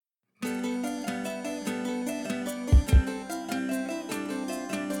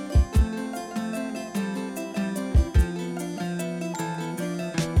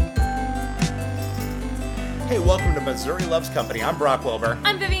welcome to Missouri Loves Company. I'm Brock Wilbur.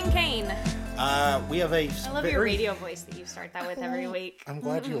 I'm Vivian Kane. We have a I love your radio voice that you start that with every week. I'm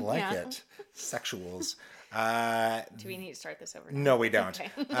glad you like it. Sexuals. Do we need to start this over? No, we don't.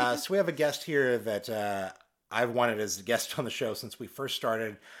 Okay. So we have a guest here that I've wanted as a guest on the show since we first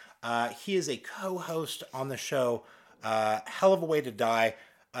started. He is a co-host on the show, Hell of a Way to Die.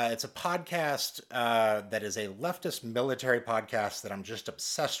 It's a podcast that is a leftist military podcast that I'm just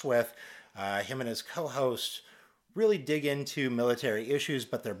obsessed with. Him and his co-host really dig into military issues,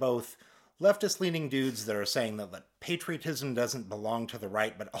 but they're both leftist-leaning dudes that are saying that patriotism doesn't belong to the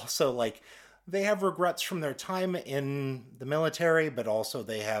right, but also they have regrets from their time in the military, but also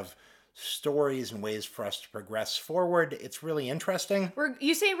they have stories and ways for us to progress forward. It's really interesting.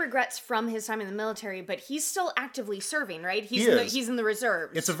 You say regrets from his time in the military, but he's still actively serving, right? He's in the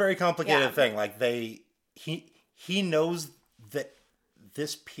reserves. It's a very complicated thing. He knows that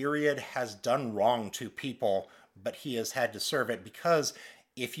this period has done wrong to people, but he has had to serve it because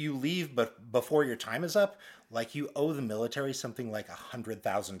if you leave before your time is up, you owe the military something like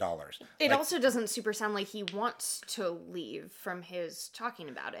 $100,000. It also doesn't super sound like he wants to leave from his talking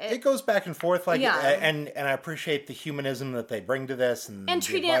about it. It goes back and forth, and I appreciate the humanism that they bring to this and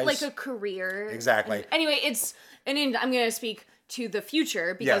treating it like a career. Exactly. Anyway, I'm going to speak to the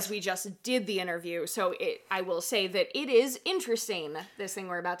future because we just did the interview. So I will say that it is interesting, this thing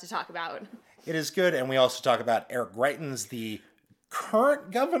we're about to talk about. It is good, and we also talk about Eric Greitens, the current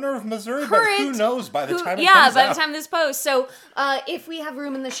governor of Missouri, but who knows by the time it comes out. Yeah, by the time this posts. So if we have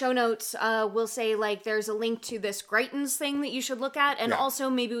room in the show notes, we'll say there's a link to this Greitens thing that you should look at, and also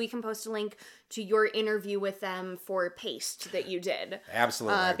maybe we can post a link to your interview with them for Paste that you did.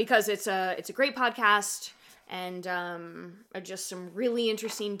 Absolutely. Because it's a great podcast. And just some really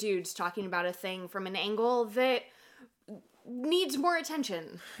interesting dudes talking about a thing from an angle that needs more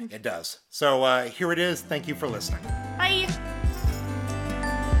attention. It does. So here it is. Thank you for listening. Bye.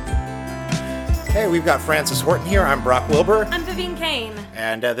 Hey, we've got Francis Horton here. I'm Brock Wilbur. I'm Vivian Kane.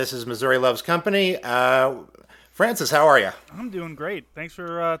 And this is Missouri Loves Company. Francis, how are you? I'm doing great. Thanks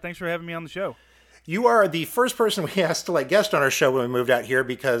for having me on the show. You are the first person we asked to guest on our show when we moved out here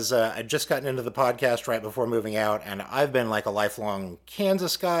because I'd just gotten into the podcast right before moving out, and I've been a lifelong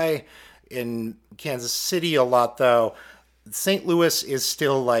Kansas guy, in Kansas City a lot though. St. Louis is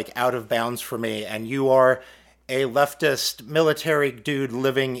still out of bounds for me, and you are a leftist military dude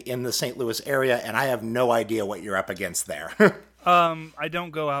living in the St. Louis area, and I have no idea what you're up against there. I don't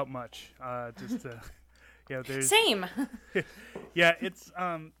go out much. There's Same. Yeah, it's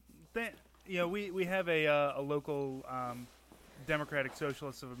we have a local Democratic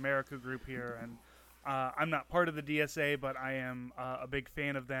Socialists of America group here, and I'm not part of the DSA, but I am a big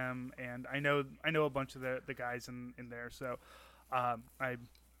fan of them, and I know a bunch of the guys in there. So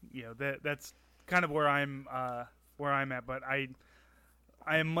that's kind of where I'm at. But I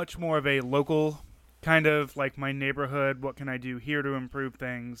am much more of a local kind of my neighborhood. What can I do here to improve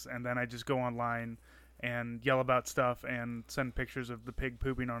things? And then I just go online and yell about stuff and send pictures of the pig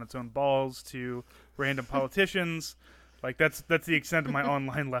pooping on its own balls to random politicians. That's the extent of my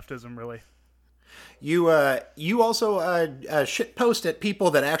online leftism, really. You also shitpost at people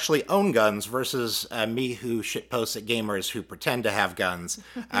that actually own guns versus me who shitposts at gamers who pretend to have guns.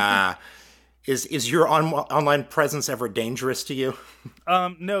 Is your online presence ever dangerous to you?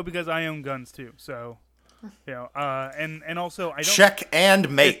 No, because I own guns too. So, and also I don't check and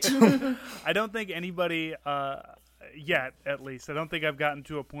mate. I don't think anybody yet, at least. I don't think I've gotten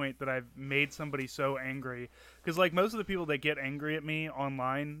to a point that I've made somebody so angry. Because most of the people that get angry at me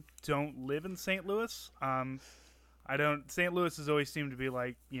online don't live in St. Louis. St. Louis has always seemed to be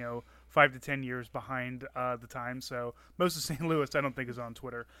 5 to 10 years behind the time. So most of St. Louis I don't think is on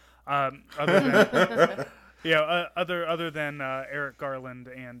Twitter. Other than Eric Garland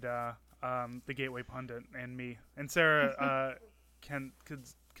and the Gateway Pundit and me and Sarah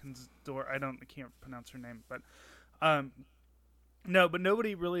Kensdor. I can't pronounce her name, but no, but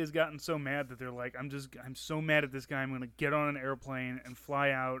nobody really has gotten so mad that they're I'm so mad at this guy. I'm going to get on an airplane and fly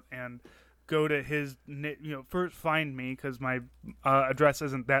out and go to his, first find me because my address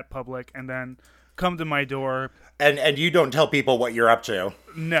isn't that public, and then come to my door. And you don't tell people what you're up to?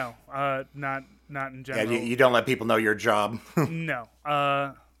 No, not in general. Yeah, you don't let people know your job? No.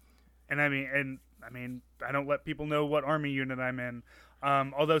 I don't let people know what army unit I'm in.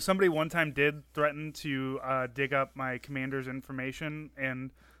 Although somebody one time did threaten to dig up my commander's information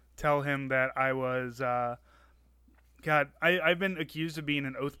and tell him that I was... I've been accused of being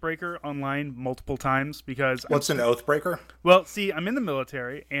an oathbreaker online multiple times because... What's an oathbreaker? Well, see, I'm in the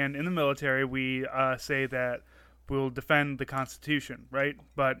military, and in the military we say that we'll defend the Constitution, right?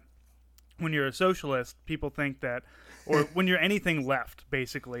 But when you're a socialist, people think that, or when you're anything left,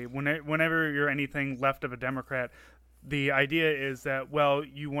 basically, whenever you're anything left of a Democrat, the idea is that, well,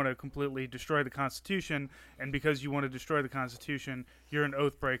 you want to completely destroy the Constitution, and because you want to destroy the Constitution, you're an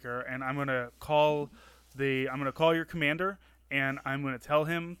oath breaker, and I'm going to call your commander, and I'm going to tell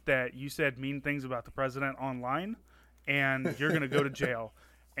him that you said mean things about the president online, and you're going to go to jail.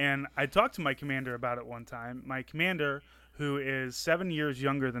 And I talked to my commander about it one time. My commander, who is 7 years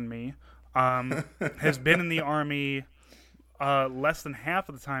younger than me, has been in the Army less than half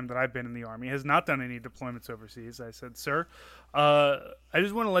of the time that I've been in the Army, has not done any deployments overseas. I said, sir, I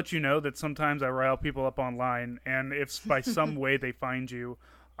just want to let you know that sometimes I rile people up online, and if by some way they find you,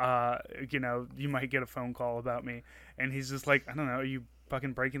 you might get a phone call about me. And he's just like, I don't know, are you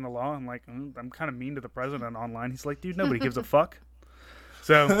fucking breaking the law? I'm like, I'm kind of mean to the president online. He's like, dude, nobody gives a fuck.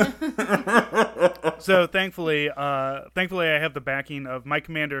 So thankfully I have the backing of my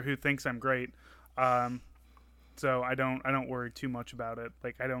commander, who thinks I'm great. So I don't worry too much about it.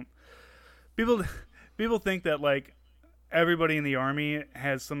 Like, people think that, like, everybody in the Army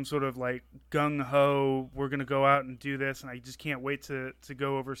has some sort of, like, gung-ho, we're going to go out and do this, and I just can't wait to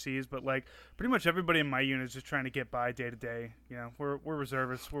go overseas. But, like, pretty much everybody in my unit is just trying to get by day to day. You know, we're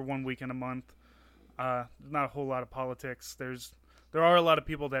reservists. We're 1 weekend a month. Not a whole lot of politics. There are a lot of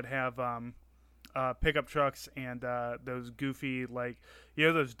people that have pickup trucks and those goofy, like,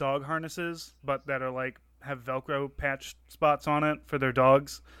 those dog harnesses, but that are, like, have Velcro patch spots on it for their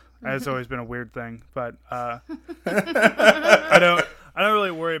dogs. That's always been a weird thing, but I don't really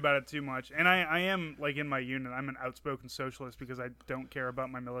worry about it too much. And I am, like, in my unit, I'm an outspoken socialist because I don't care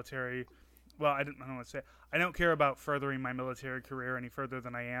about my military. Well, I don't want to say I don't care about furthering my military career any further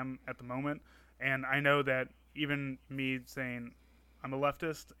than I am at the moment. And I know that even me saying I'm a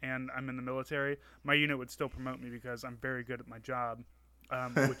leftist and I'm in the military, my unit would still promote me because I'm very good at my job,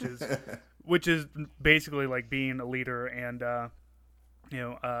 which is basically like being a leader. And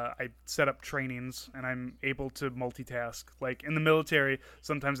I set up trainings and I'm able to multitask. Like, in the military,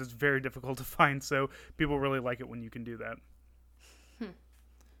 sometimes it's very difficult to find, so people really like it when you can do that.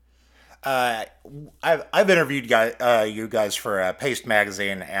 I've interviewed you guys for Paste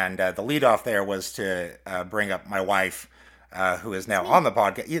magazine, and the leadoff there was to bring up my wife, who is now on the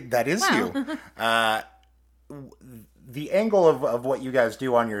podcast. Yeah, that is Wow. you. The angle of what you guys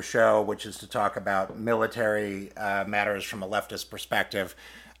do on your show, which is to talk about military matters from a leftist perspective,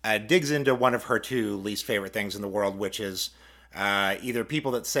 digs into one of her two least favorite things in the world, which is either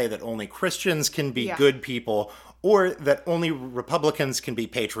people that say that only Christians can be good people, or that only Republicans can be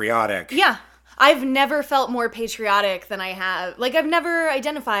patriotic. Yeah. I've never felt more patriotic than I have. Like, I've never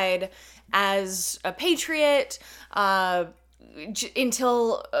identified as a patriot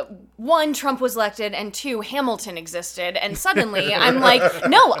until one, Trump was elected, and two, Hamilton existed. And suddenly I'm like,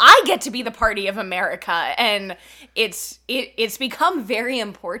 no, I get to be the party of America. And it's become very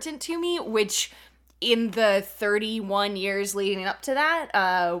important to me, which in the 31 years leading up to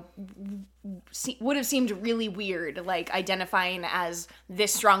that, would have seemed really weird, like, identifying as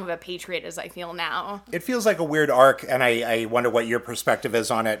this strong of a patriot as I feel now. It feels like a weird arc, and I wonder what your perspective is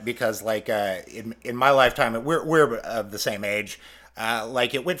on it, because, like, in my lifetime, we're of the same age.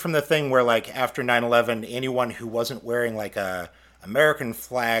 Like, it went from the thing where, like, after 9/11, anyone who wasn't wearing, like, a American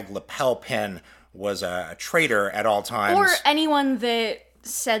flag lapel pin was a traitor at all times. Or anyone that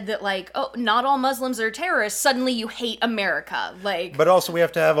said that, like, oh, not all Muslims are terrorists, suddenly you hate America. Like, but also we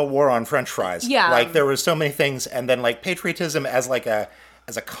have to have a war on French fries. Yeah. Like, there were so many things, and then, like, patriotism as a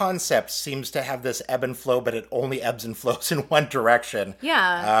concept seems to have this ebb and flow, but it only ebbs and flows in one direction.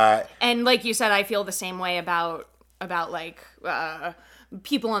 Yeah. And like you said, I feel the same way about like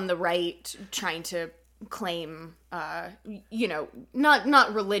people on the right trying to claim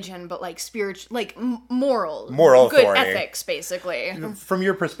not religion, but like spiritual, like moral good authority. Ethics, basically. From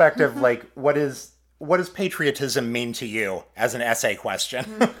your perspective, like, what does patriotism mean to you as an essay question?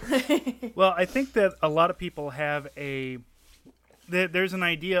 Well, I think that a lot of people have there's an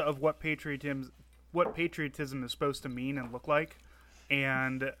idea of what patriotism is supposed to mean and look like.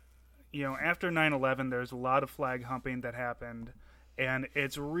 And, after 9/11, there's a lot of flag humping that happened. And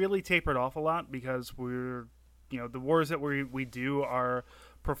it's really tapered off a lot because the wars that we do are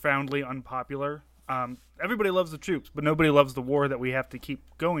profoundly unpopular. Everybody loves the troops, but nobody loves the war that we have to keep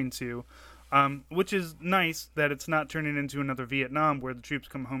going to, which is nice that it's not turning into another Vietnam where the troops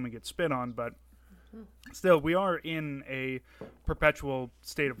come home and get spit on. But still, we are in a perpetual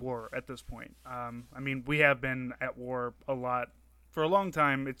state of war at this point. We have been at war a lot for a long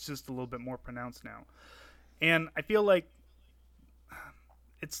time. It's just a little bit more pronounced now. And I feel like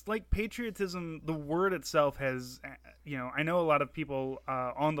it's like patriotism. The word itself has, I know a lot of people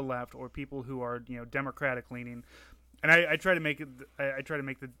on the left or people who are Democratic leaning, and I try to make it. I try to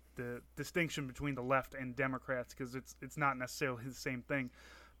make the distinction between the left and Democrats because it's not necessarily the same thing,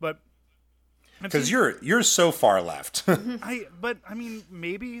 but because you're so far left. But I mean,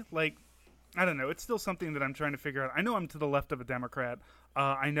 maybe like. I don't know. It's still something that I'm trying to figure out. I know I'm to the left of a Democrat.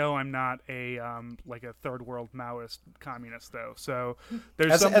 I know I'm not a like a third world Maoist communist though. So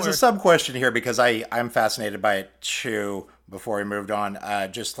there's as a sub question here because I'm fascinated by it too. Before we moved on,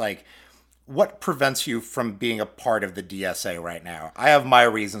 just like what prevents you from being a part of the DSA right now? I have my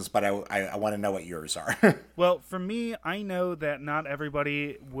reasons, but I want to know what yours are. Well, for me, I know that not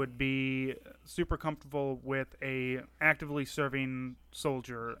everybody would be super comfortable with a actively serving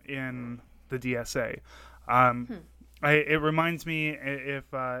soldier in the DSA. It reminds me if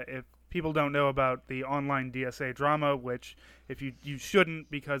people don't know about the online DSA drama, which if you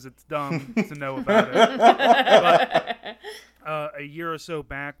shouldn't because it's dumb to know about it. But a year or so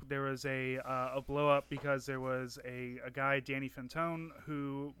back, there was a blow up because there was a guy, Danny Fantone,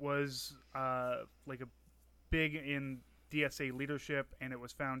 who was like a big in DSA leadership, and it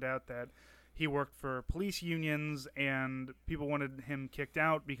was found out that he worked for police unions, and people wanted him kicked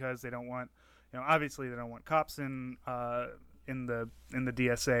out because they don't want, obviously they don't want cops in the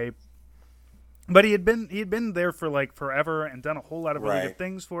DSA. But he had been there for like forever and done a whole lot of really good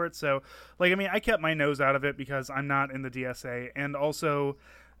things for it. So, like, I mean, I kept my nose out of it because I'm not in the DSA, and also,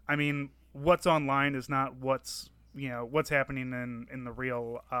 I mean, what's online is not what's happening in the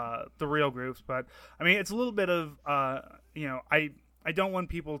real groups. But I mean, it's a little bit of I don't want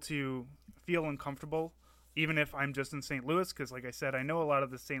people to feel uncomfortable, even if I'm just in St. Louis, because like I said, I know a lot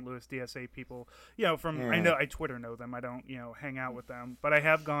of the St. Louis DSA people, I Twitter know them. I don't, hang out with them, but I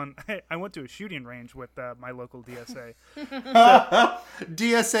have gone, I went to a shooting range with my local DSA.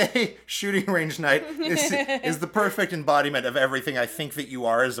 DSA shooting range night is the perfect embodiment of everything I think that you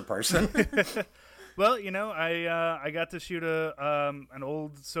are as a person. Well, I got to shoot an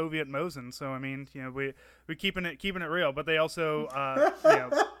old Soviet Mosin, so I mean, we're keeping it real. But they also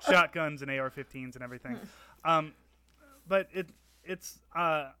shotguns and AR-15s and everything. But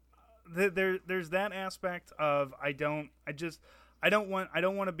there's that aspect of I don't want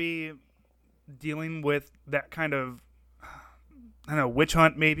to be dealing with that kind of witch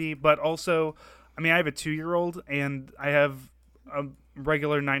hunt maybe. But also, I mean, I have a 2-year-old and I have a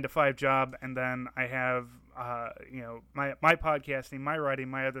regular 9-to-5 job, and then I have my podcasting, my writing,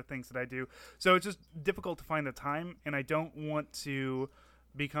 my other things that I do. So it's just difficult to find the time, and I don't want to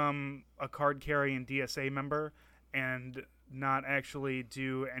become a card carrying DSA member and not actually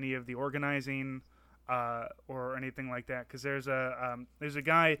do any of the organizing or anything like that. Because there's a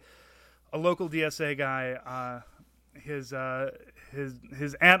guy, a local DSA guy. His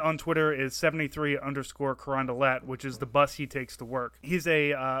 @ on Twitter is 73_Carondelet, which is the bus he takes to work. He's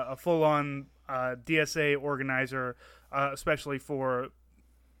a full-on DSA organizer, especially for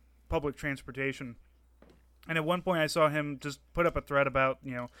public transportation. And at one point, I saw him just put up a thread about,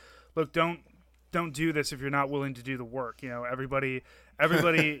 look, don't do this if you're not willing to do the work. Everybody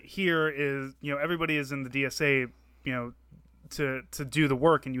here is, everybody is in the DSA, to do the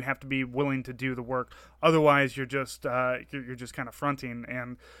work, and you have to be willing to do the work. Otherwise, you're just kind of fronting.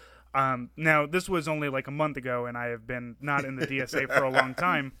 And now this was only like a month ago, and I have been not in the DSA for a long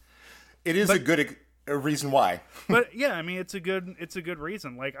time. It is a good reason why. But yeah, I mean, it's a good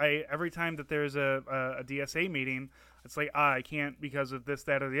reason. Like every time that there's a DSA meeting, it's like I can't because of this,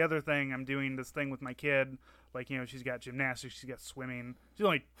 that, or the other thing. I'm doing this thing with my kid. Like, she's got gymnastics, she's got swimming. She's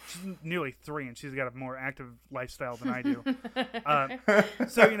nearly 3, and she's got a more active lifestyle than I do.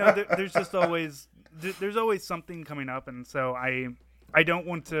 So there's just always something coming up, and so I don't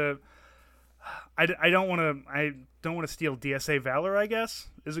want to. I don't want to steal DSA valor, I guess,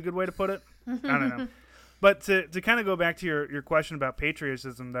 is a good way to put it. I don't know. But to kind of go back to your question about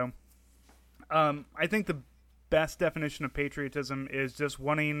patriotism, though, I think the best definition of patriotism is just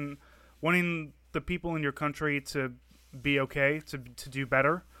wanting the people in your country to be okay, to do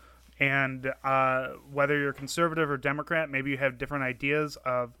better. And whether you're conservative or Democrat, maybe you have different ideas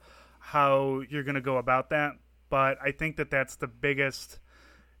of how you're going to go about that. But I think that that's the biggest,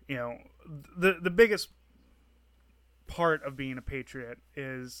 the biggest part of being a patriot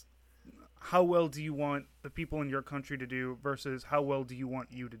is how well do you want the people in your country to do versus how well do you want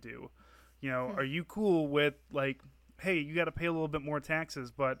you to do? Are you cool with, like, hey, you got to pay a little bit more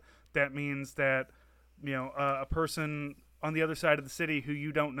taxes, but that means that, a person on the other side of the city who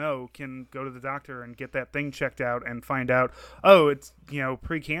you don't know can go to the doctor and get that thing checked out and find out, oh, it's,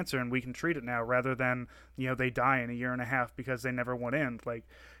 pre-cancer and we can treat it now, rather than, they die in a year and a half because they never went in. Like,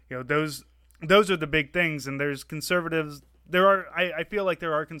 those are the big things. And there's conservatives. I feel like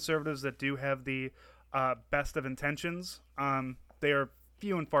there are conservatives that do have the best of intentions. They are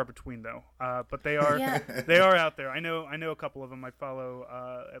few and far between, though. But they are they are out there. I know a couple of them. I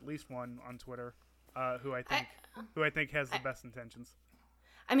follow at least one on Twitter who I think has the best intentions.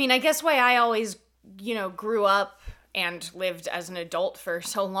 I mean, I guess why I always, grew up and lived as an adult for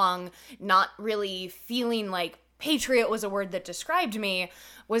so long, not really feeling like patriot was a word that described me,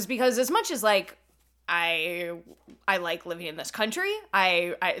 was because as much as like I like living in this country,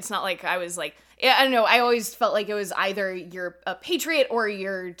 it's not like I was like, I don't know, I always felt like it was either you're a patriot or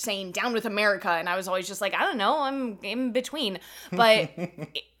you're saying down with America, and I was always just like, I don't know, I'm in between. But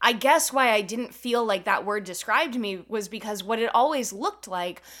I guess why I didn't feel like that word described me was because what it always looked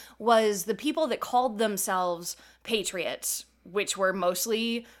like was the people that called themselves patriots, which were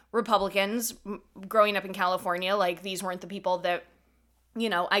mostly Republicans growing up in California. Like, these weren't the people that,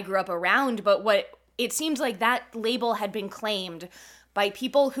 I grew up around, but what it seems like that label had been claimed by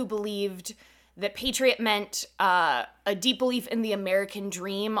people who believed that patriot meant a deep belief in the American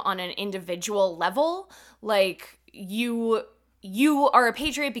dream on an individual level. Like, you are a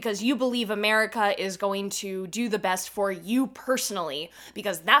patriot because you believe America is going to do the best for you personally,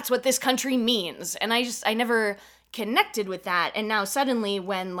 because that's what this country means. And I never connected with that. And now suddenly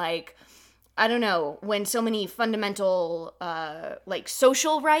when, like, I don't know, when so many fundamental,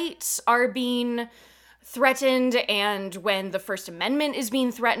 social rights are being threatened, and when the First Amendment is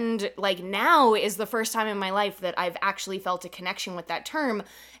being threatened, like, now is the first time in my life that I've actually felt a connection with that term.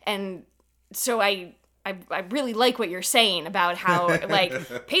 And so I really like what you're saying about how,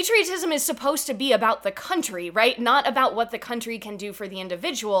 like, patriotism is supposed to be about the country, right? Not about what the country can do for the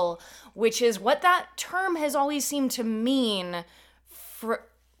individual, which is what that term has always seemed to mean for,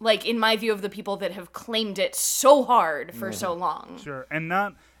 like, in my view, of the people that have claimed it so hard for so long. Sure.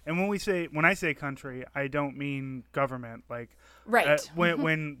 And when I say country, I don't mean government. Like, right.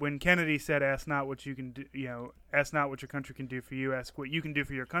 When Kennedy said, "Ask not what you can do," ask not what your country can do for you. Ask what you can do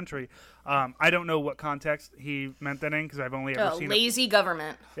for your country. I don't know what context he meant that in, because I've only ever seen lazy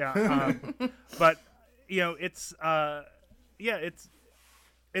government. Yeah. But it's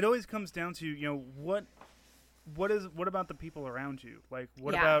it always comes down to what about the people around you? Like,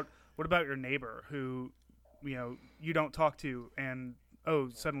 what about your neighbor who you don't talk to, and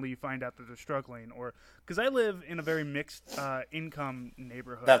suddenly you find out that they're struggling? Or, because I live in a very mixed income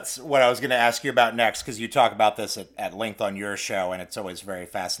neighborhood. That's what I was going to ask you about next, because you talk about this at length on your show, and it's always very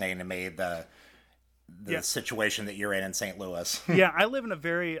fascinating to me, the situation that you're in St. Louis. Yeah, I live in a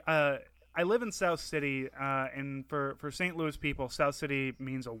very I live in South City, and for St. Louis people, South City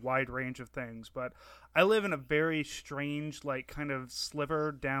means a wide range of things, but I live in a very strange, like, kind of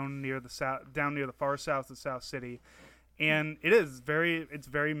sliver down near the far south of South City. And it's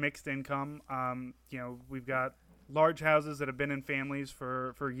very mixed income. We've got large houses that have been in families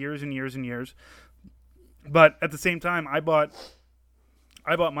for years and years and years. But at the same time, I bought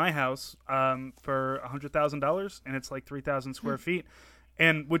my house for $100,000, and it's like 3,000 square feet,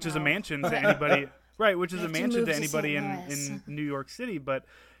 and which is a mansion to anybody, right? Which is a mansion to anybody in New York City. But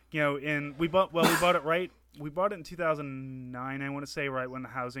we bought it right. We bought it in 2009, I want to say, right when the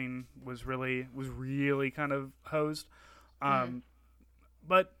housing was really kind of hosed.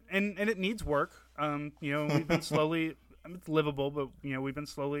 But it needs work. We've been slowly, it's livable, but we've been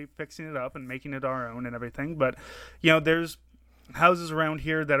slowly fixing it up and making it our own and everything. But there's houses around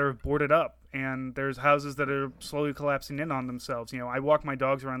here that are boarded up, and there's houses that are slowly collapsing in on themselves. I walk my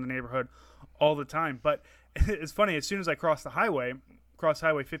dogs around the neighborhood all the time, but it's funny, as soon as I cross Highway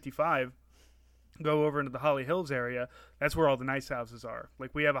 55, go over into the Holly Hills area, that's where all the nice houses are.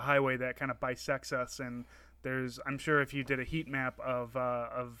 Like, we have a highway that kind of bisects us, and I'm sure if you did a heat map of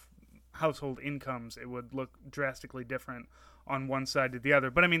household incomes, it would look drastically different on one side to the other.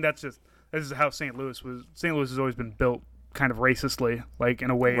 But I mean, this is how St. Louis was. St. Louis has always been built kind of racistly, like, in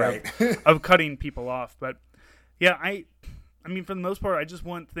a way right. of cutting people off. But yeah, I mean, for the most part, I just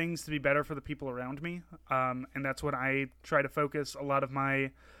want things to be better for the people around me, and that's what I try to focus a lot of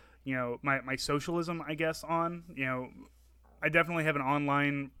my my socialism, I guess, on. I definitely have an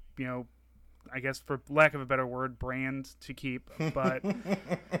online, I guess, for lack of a better word, brand to keep, but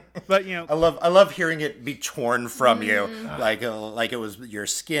I love hearing it be torn from you, like it was your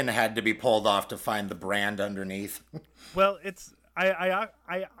skin had to be pulled off to find the brand underneath. Well, I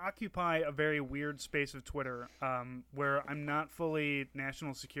occupy a very weird space of Twitter, where I'm not fully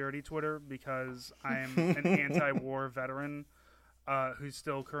national security Twitter because I'm an anti-war veteran who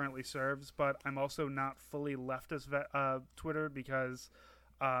still currently serves, but I'm also not fully leftist Twitter because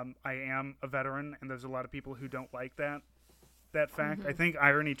I am a veteran, and there's a lot of people who don't like that fact. I think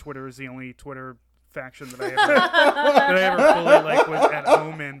Irony Twitter is the only Twitter faction that I ever fully was at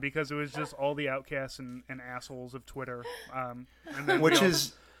home in, because it was just all the outcasts and assholes of Twitter. And then which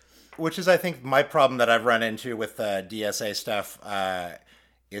is I think my problem that I've run into with DSA stuff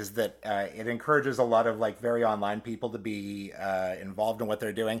is that it encourages a lot of very online people to be involved in what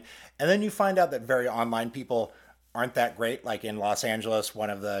they're doing, and then you find out that very online people aren't that great. Like in Los Angeles, one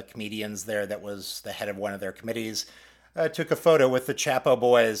of the comedians there that was the head of one of their committees took a photo with the Chapo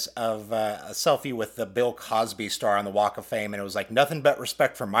boys of a selfie with the Bill Cosby star on the Walk of Fame, and it was like, nothing but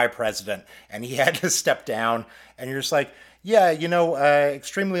respect for my president, and he had to step down. And you're just like, yeah,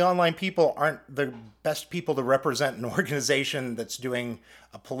 extremely online people aren't the best people to represent an organization that's doing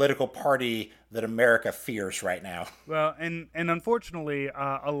a political party that America fears right now. Well, and unfortunately,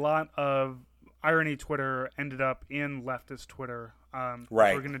 a lot of Irony Twitter ended up in leftist Twitter.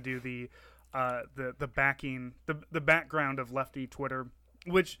 Right. We're going to do the background of lefty Twitter,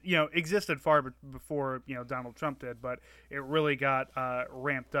 which existed far before Donald Trump did, but it really got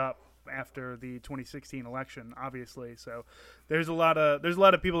ramped up after the 2016 election, obviously. So there's a lot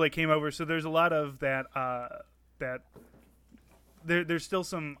of people that came over. So there's a lot of that there's still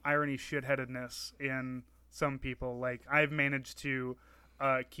some irony shitheadedness in some people. Like, I've managed to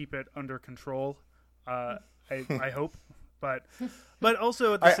keep it under control. I hope. But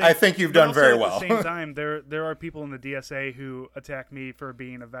also at the same, I think you've done very well. At the same time, there are people in the DSA who attack me for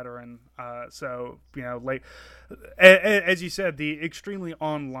being a veteran. So as you said, the extremely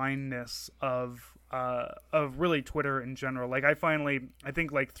onlineness of really Twitter in general. Like, I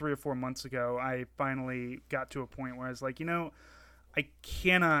think 3 or 4 months ago, I finally got to a point where I was like,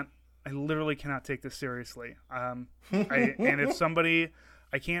 I literally cannot take this seriously. And if somebody,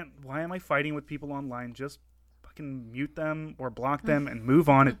 why am I fighting with people online? Just fucking mute them or block them and move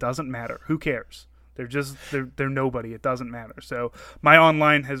on. It doesn't matter. Who cares? They're nobody. It doesn't matter. So my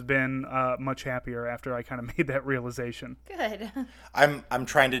online has been much happier after I kind of made that realization. Good. I'm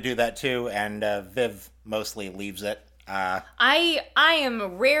trying to do that too, and Viv mostly leaves it. I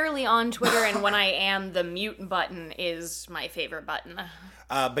am rarely on Twitter, and when I am, the mute button is my favorite button.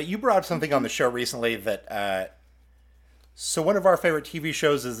 But you brought up something on the show recently that so one of our favorite TV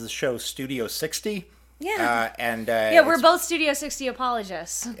shows is the show Studio 60. Yeah. We're both Studio 60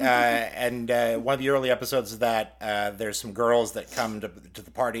 apologists. And one of the early episodes of that, there's some girls that come to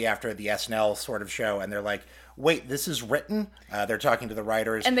the party after the SNL sort of show, and they're like, wait, this is written? They're talking to the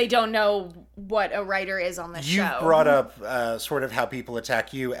writers. And they don't know what a writer is on the show. You brought up sort of how people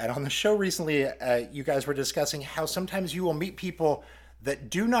attack you, and on the show recently, you guys were discussing how sometimes you will meet people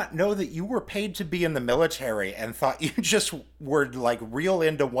that do not know that you were paid to be in the military and thought you just were real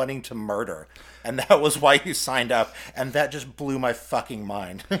into wanting to murder. And that was why you signed up. And that just blew my fucking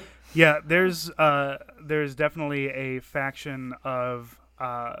mind. Yeah, there's definitely a faction of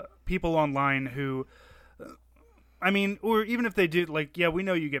people online who, or even if they do, we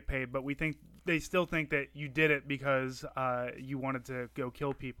know you get paid, but they still think that you did it because you wanted to go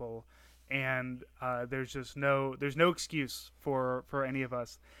kill people. And there's no excuse for any of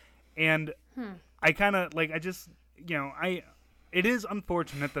us. And I kind of it is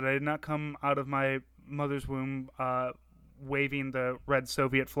unfortunate that I did not come out of my mother's womb waving the red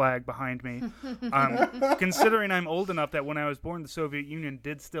Soviet flag behind me. Considering I'm old enough that when I was born, the Soviet Union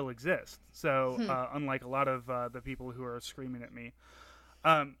did still exist. So unlike a lot of the people who are screaming at me,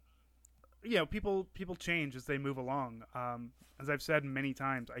 people change as they move along. As I've said many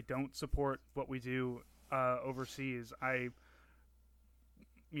times, I don't support what we do overseas. I,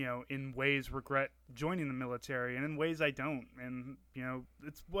 in ways regret joining the military, and in ways I don't. And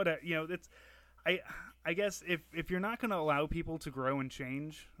it's what it's. I guess if you're not going to allow people to grow and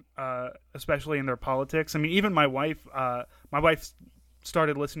change, especially in their politics. I mean, even my wife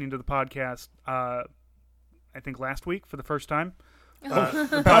started listening to the podcast. I think last week for the first time.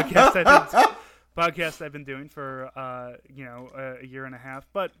 The podcast I've been doing for a year and a half,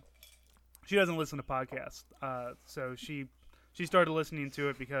 but she doesn't listen to podcasts. So she started listening to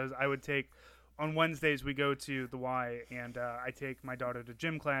it because I would take on Wednesdays we go to the Y, and I take my daughter to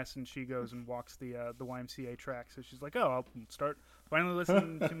gym class, and she goes and walks the YMCA track. So she's like, "Oh, I'll start finally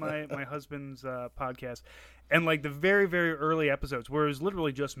listening to my husband's podcast." And the very, very early episodes, where it was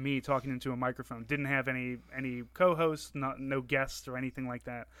literally just me talking into a microphone, didn't have any co-hosts, no guests or anything like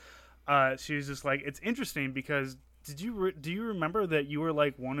that. She was just like, it's interesting because do you remember that you were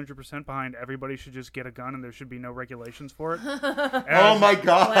like 100% behind everybody should just get a gun and there should be no regulations for it? Oh my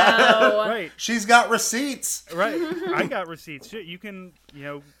God. Wow. Right. She's got receipts. Right. I got receipts. Shit, you can,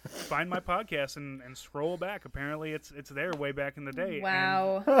 find my podcast and scroll back. Apparently it's there way back in the day.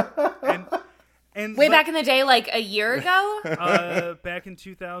 Wow. And Way back in the day, like a year ago? back in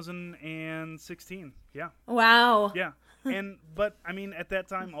 2016. Yeah. Wow. Yeah. But I mean, at that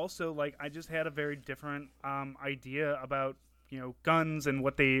time also, like, I just had a very different idea about, guns and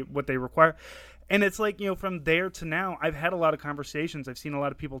what they require. And it's like, from there to now, I've had a lot of conversations. I've seen a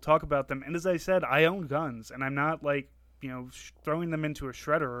lot of people talk about them. And as I said, I own guns, and I'm not like, throwing them into a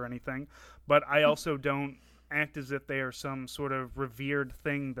shredder or anything. But I also don't act as if they are some sort of revered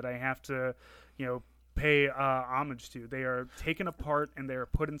thing that I have to, pay homage to. They are taken apart and they are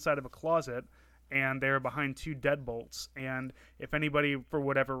put inside of a closet, and they're behind 2 deadbolts. And if anybody, for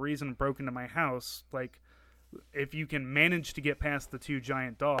whatever reason, broke into my house, like, if you can manage to get past the 2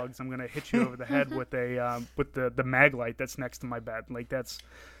 giant dogs, I'm gonna hit you over the head with a with the mag light that's next to my bed. Like, that's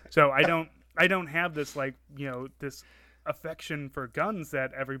so I don't have this, like, this affection for guns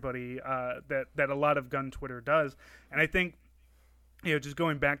that everybody that a lot of gun Twitter does. And I think, just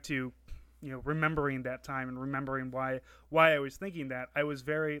going back to remembering that time and remembering why I was thinking that, I was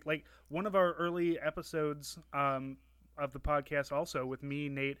very, like, one of our early episodes of the podcast also with me,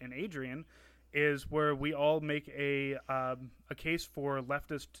 Nate, and Adrian is where we all make a case for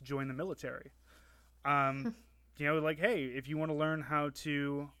leftists to join the military. Like, hey, if you want to learn how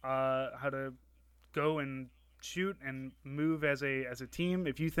to go and shoot and move as a team,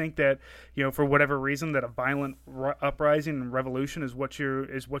 if you think that for whatever reason that a violent uprising and revolution is what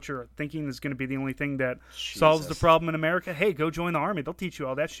you're thinking is going to be the only thing that solves the problem in America, hey, go join the Army. They'll teach you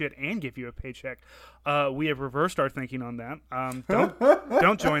all that shit and give you a paycheck. We have reversed our thinking on that.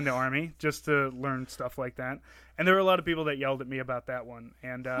 Don't join the Army just to learn stuff like that. And there were a lot of people that yelled at me about that one.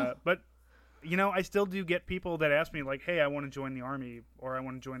 And but I still do get people that ask me, like, hey, I want to join the Army or I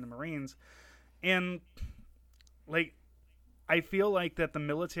want to join the Marines. And like, I feel like that the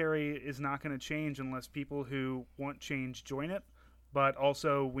military is not going to change unless people who want change join it. But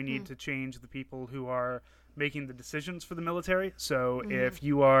also we need to change the people who are making the decisions for the military. So if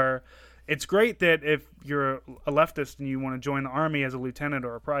you are, it's great that if you're a leftist and you want to join the Army as a lieutenant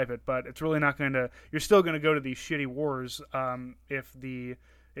or a private, but it's really not going to, you're still going to go to these shitty wars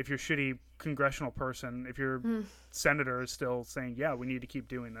if you're shitty congressional person, if your senator is still saying, yeah, we need to keep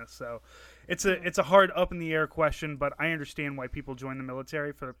doing this. So it's a hard up in the air question, but I understand why people join the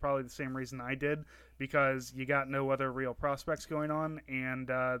military for probably the same reason I did, because you got no other real prospects going on,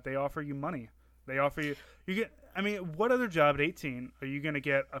 and they offer you money. They offer you get, I mean, what other job at 18 are you going to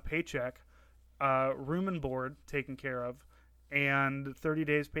get a paycheck, room and board taken care of, and 30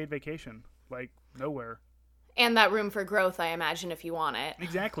 days paid vacation? Like, nowhere. And that room for growth, I imagine, if you want it.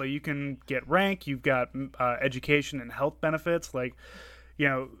 Exactly. You can get rank. You've got education and health benefits. Like,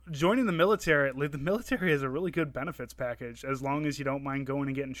 joining the military has a really good benefits package as long as you don't mind going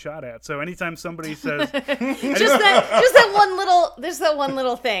and getting shot at. So anytime somebody says... just that one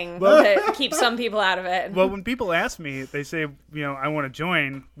little thing that keeps some people out of it. Well, when people ask me, they say, I want to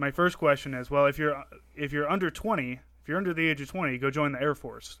join, my first question is, well, if you're under 20, if you're under the age of 20, go join the Air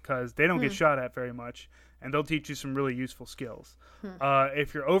Force, because they don't get shot at very much. And they'll teach you some really useful skills.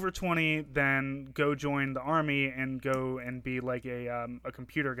 If you're over 20, then go join the Army and go and be like a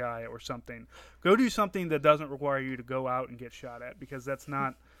computer guy or something. Go do something that doesn't require you to go out and get shot at, because that's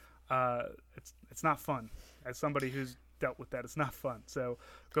not it's not fun. As somebody who's dealt with that, it's not fun. So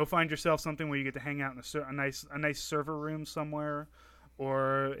go find yourself something where you get to hang out in a nice server room somewhere,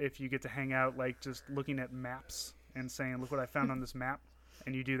 or if you get to hang out like just looking at maps and saying, look what I found on this map.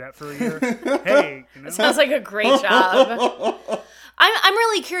 And you do that for a year. Hey, It sounds like a great job. I'm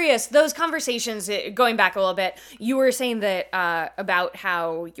really curious. Those conversations, going back a little bit, you were saying that about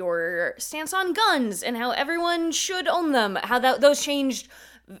how your stance on guns and how everyone should own them, how those changed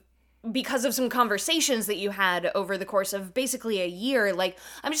because of some conversations that you had over the course of basically a year. Like,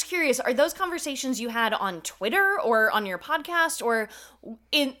 I'm just curious, are those conversations you had on Twitter or on your podcast, or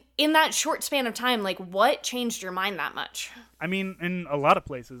in that short span of time, like, what changed your mind that much? I mean, in a lot of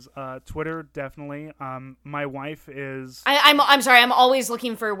places. Twitter, definitely. My wife is... I'm sorry, I'm always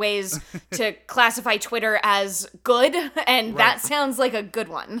looking for ways to classify Twitter as good, and that sounds like a good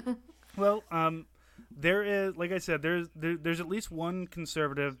one. Well, there is, like I said, there's at least one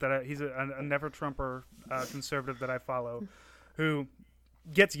conservative that he's a never Trumper conservative that I follow, who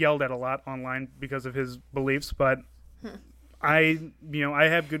gets yelled at a lot online because of his beliefs, but I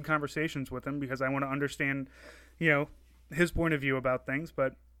have good conversations with him because I want to understand, his point of view about things.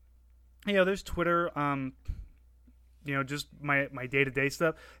 But there's Twitter. just my day-to-day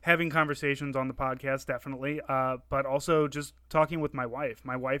stuff, having conversations on the podcast, definitely, but also just talking with my wife.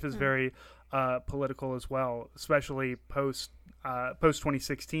 My wife is very political as well, especially post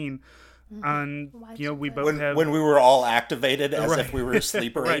 2016. And we both when we were all activated as right. if we were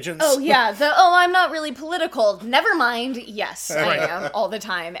sleeper agents. Oh yeah, I'm not really political. Never mind. Yes, I am all the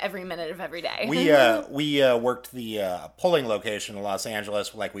time, every minute of every day. We worked the polling location in Los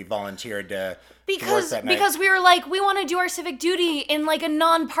Angeles. Like we volunteered to work that night. Because we were like, we want to do our civic duty in like a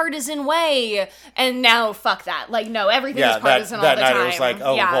non-partisan way, and now fuck that. Like no, everything is partisan all the time. That night it was like,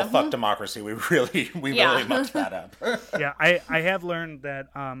 well, fuck democracy. We really mucked that up. Yeah, I have learned that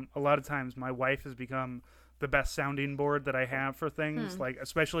a lot of times my wife has become the best sounding board that I have for things, like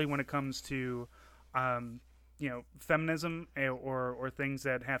especially when it comes to feminism or things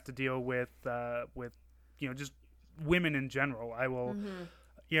that have to deal with just women in general. I will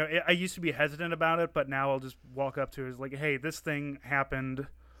I used to be hesitant about it, but now I'll just walk up to her like, hey, this thing happened.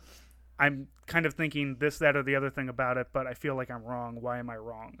 I'm kind of thinking this, that, or the other thing about it, but I feel like I'm wrong. Why am I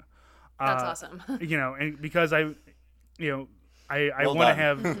wrong? That's awesome. And because I want to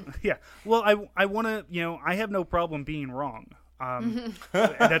have, I want to, I have no problem being wrong. I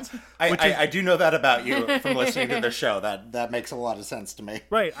do know that about you from listening to the show. That makes a lot of sense to me.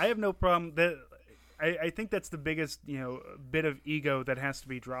 Right. I have no problem that. I think that's the biggest, bit of ego that has to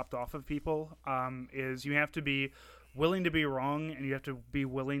be dropped off of people, is you have to be willing to be wrong, and you have to be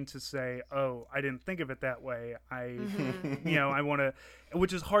willing to say, oh, I didn't think of it that way. I want to,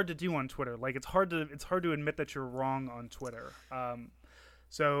 which is hard to do on Twitter. Like it's hard to admit that you're wrong on Twitter.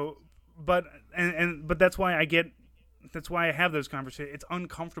 But that's why I have those conversations. It's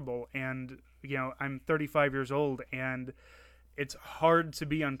uncomfortable, and I'm 35 years old, and it's hard to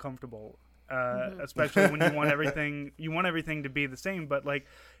be uncomfortable. Especially when you want everything to be the same, but like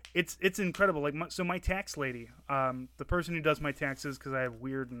it's incredible. Like so my tax lady, the person who does my taxes, because I have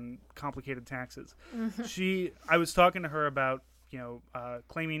weird and complicated taxes, I was talking to her about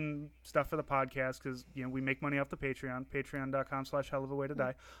claiming stuff for the podcast, because we make money off the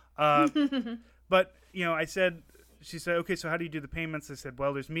patreon.com/hellofawayti. But she said, okay, so how do you do the payments? I said,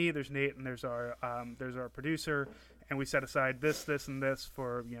 well, there's me, there's Nate, and there's our producer, and we set aside this, and this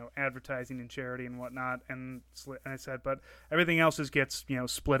for advertising and charity and whatnot. And I said, but everything else gets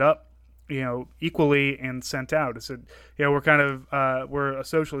split up equally and sent out. I said, we're kind of we're a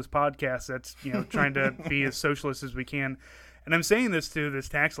socialist podcast that's trying to be as socialist as we can. And I'm saying this to this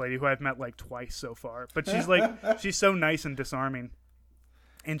tax lady who I've met like twice so far, but she's so nice and disarming.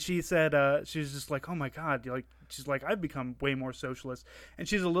 And she said, she's just like, oh my God, she's like, I've become way more socialist. And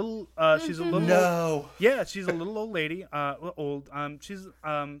she's a little, she's a little, no, yeah, she's a little old lady, she's,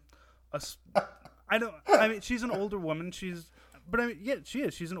 she's an older woman. She is.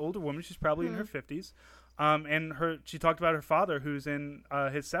 She's an older woman. She's probably in her 50s. And she talked about her father, who's in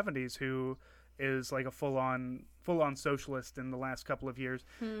his 70s, who is like a full-on socialist in the last couple of years.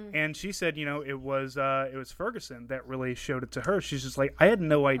 And she said, it was Ferguson that really showed it to her. She's just like, I had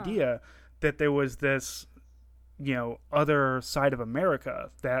no idea that there was this, other side of America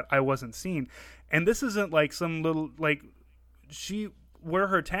that I wasn't seeing. And this isn't like some little, like, where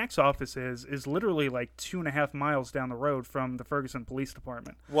her tax office is literally like 2.5 miles down the road from the Ferguson Police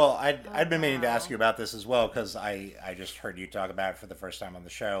Department. Well, I'd been meaning to ask you about this as well, because I just heard you talk about it for the first time on the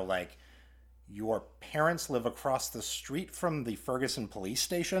show. Like, your parents live across the street from the Ferguson police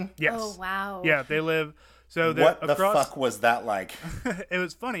station? Yes. Oh, wow. Yeah, they live... So what the fuck was that like? It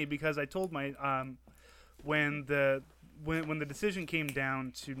was funny because I told my... when the decision came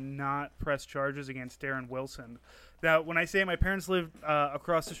down to not press charges against Darren Wilson... Now, when I say my parents lived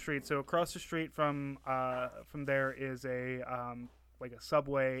across the street, so across the street from there is a... like a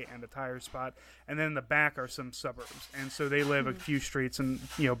Subway and a tire spot, and then in the back are some suburbs, and so they live a few streets and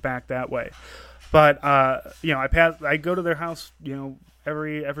back that way. But I go to their house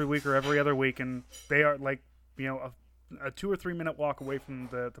every week or every other week, and they are like a 2 or 3 minute walk away from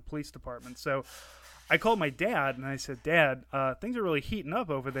the police department. So I called my dad and I said, Dad, things are really heating up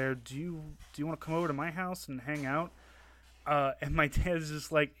over there. Do you want to come over to my house and hang out? And my dad is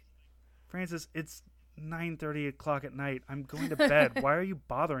just like, Francis, it's 9:30 o'clock at night. I'm going to bed. Why are you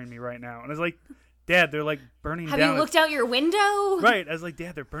bothering me right now? And I was like, Dad, they're like burning down. Have you looked out your window? Right. I was like,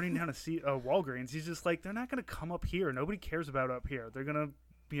 Dad, they're burning down a Walgreens. He's just like, they're not going to come up here. Nobody cares about up here. They're going to,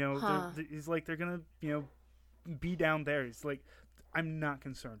 he's like, they're going to, be down there. He's like, I'm not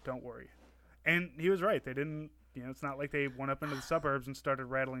concerned. Don't worry. And he was right. They didn't, it's not like they went up into the suburbs and started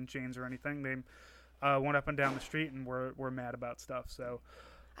rattling chains or anything. They went up and down the street and were mad about stuff. So,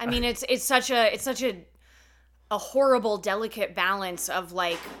 I mean, it's such a a horrible, delicate balance of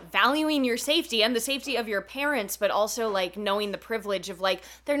like valuing your safety and the safety of your parents, but also like knowing the privilege of like,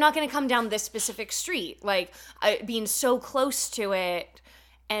 they're not going to come down this specific street, like being so close to it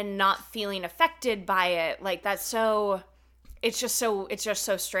and not feeling affected by it. Like that's so, it's just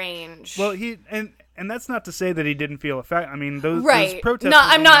so strange. Well, and that's not to say that he didn't feel affected. I mean, those protests. No,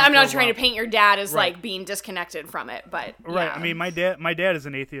 I'm not trying to paint your dad as like being disconnected from it, but right. Yeah. I mean, my dad is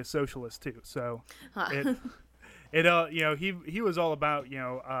an atheist socialist too, so he was all about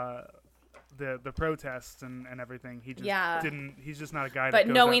the protests and everything. He just didn't. He's just not a guy. But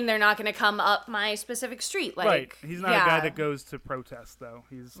knowing they're not going to come up my specific street, like right. He's not a guy that goes to protest though.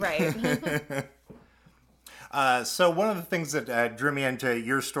 He's right. So one of the things that drew me into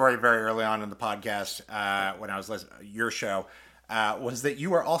your story very early on in the podcast, when I was listening to your show, was that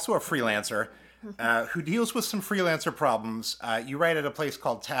you are also a freelancer who deals with some freelancer problems. You write at a place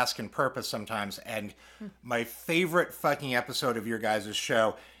called Task and Purpose sometimes, and my favorite fucking episode of your guys'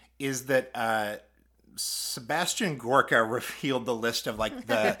 show is that Sebastian Gorka revealed the list of like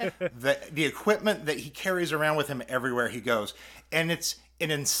the equipment that he carries around with him everywhere he goes, and it's an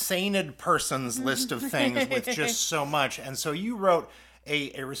insaned person's list of things with just so much. And so you wrote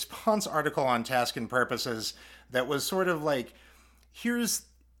a response article on Task and Purposes that was sort of like,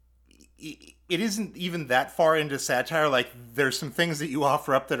 it isn't even that far into satire. Like there's some things that you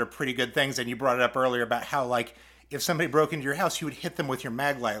offer up that are pretty good things. And you brought it up earlier about how like, if somebody broke into your house, you would hit them with your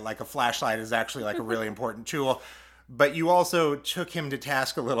mag light. Like a flashlight is actually like a really important tool. But you also took him to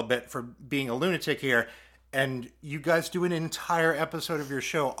task a little bit for being a lunatic here. And you guys do an entire episode of your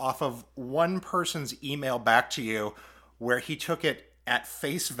show off of one person's email back to you where he took it at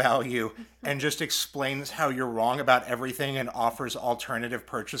face value and just explains how you're wrong about everything and offers alternative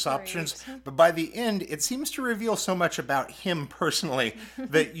purchase options. But by the end, it seems to reveal so much about him personally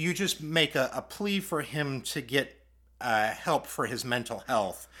that you just make a plea for him to get help for his mental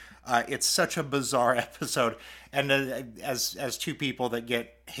health. It's such a bizarre episode. And as two people that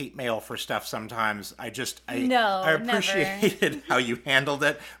get hate mail for stuff sometimes, I appreciated how you handled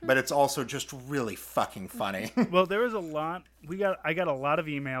it, but it's also just really fucking funny. Well, there was a lot. I got a lot of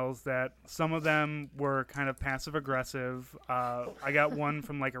emails that some of them were kind of passive aggressive. I got one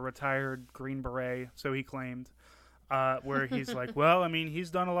from like a retired Green Beret, so he claimed. Where he's like, well, I mean, he's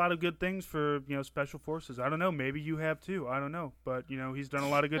done a lot of good things for, special forces. I don't know. Maybe you have too. I don't know. But, he's done a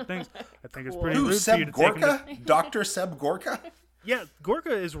lot of good things. I think it's pretty rude for you to take him to... Dr. Seb Gorka? Yeah,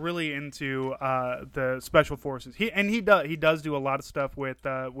 Gorka is really into the special forces. He does do a lot of stuff with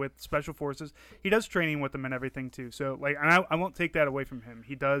special forces. He does training with them and everything too. So, like, and I won't take that away from him.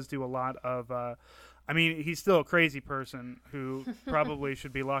 He does do a lot of... I mean, he's still a crazy person who probably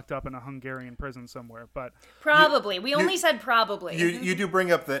should be locked up in a Hungarian prison somewhere. But probably, we only said probably. You do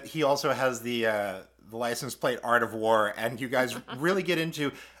bring up that he also has the license plate Art of War, and you guys really get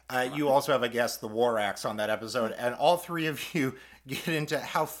into. You also have, I guess, the War Axe on that episode, and all three of you get into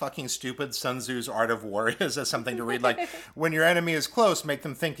how fucking stupid Sun Tzu's Art of War is as something to read. Like, when your enemy is close, make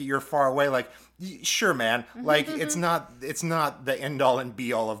them think that you're far away. Like, sure, man. Like, it's not the end all and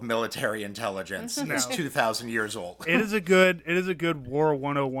be all of military intelligence. No. It's 2,000 years old. It is a good War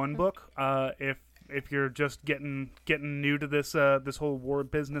 101 book. If you're just getting new to this whole war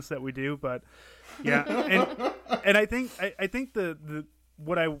business that we do, but yeah, and I think the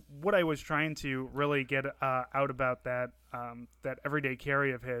what I was trying to really get out about that everyday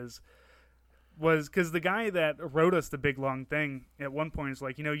carry of his was because the guy that wrote us the big long thing at one point is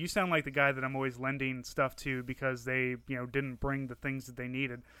like, you sound like the guy that I'm always lending stuff to because they didn't bring the things that they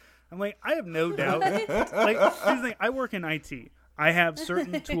needed. I'm like, I have no doubt. Like, here's the thing, I work in IT. I have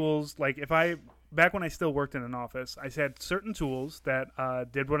certain tools. Like back when I still worked in an office, I had certain tools that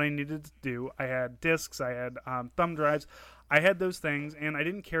did what I needed to do. I had disks, I had thumb drives. I had those things, and I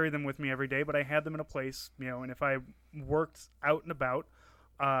didn't carry them with me every day, but I had them in a place, and if I worked out and about,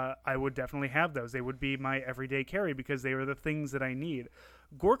 I would definitely have those. They would be my everyday carry because they were the things that I need.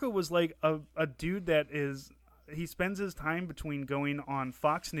 Gorka was like a dude he spends his time between going on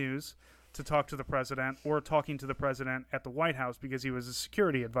Fox News to talk to the president or talking to the president at the White House because he was a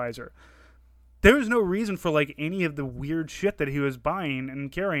security advisor. There was no reason for like any of the weird shit that he was buying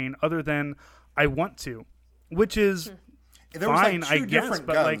and carrying other than I want to, which is... There fine, was like two I guess, different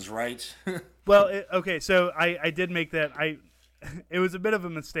but guns, like, right? Well, okay, so I did make that. It was a bit of a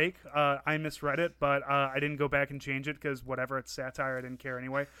mistake. I misread it, but I didn't go back and change it because whatever, it's satire. I didn't care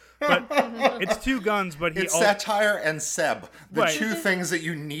anyway. But it's two guns, but it's satire and Seb, the two things that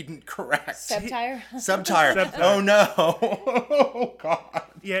you needn't correct. Subtire? Subtire. Oh no! Oh god.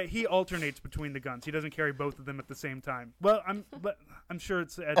 Yeah, he alternates between the guns. He doesn't carry both of them at the same time. Well, I'm sure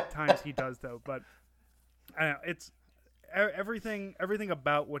it's at times he does though, but. it's everything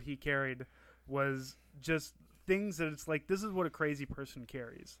about what he carried was just things that it's like, this is what a crazy person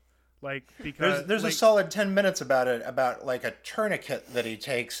carries. Like, because there's a solid 10 minutes about like a tourniquet that he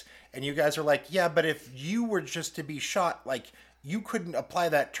takes, and you guys are like, yeah, but if you were just to be shot, like, you couldn't apply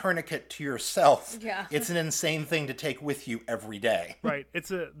that tourniquet to yourself. Yeah. It's an insane thing to take with you every day. Right.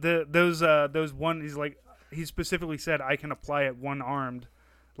 It's those one. He's like, he specifically said, I can apply it one-armed.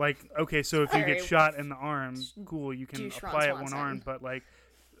 Like, okay, so if you get shot in the arm, cool, you can apply it one-armed, but like,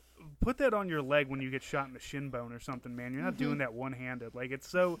 put that on your leg when you get shot in the shin bone or something, man. You're not doing that one-handed. Like,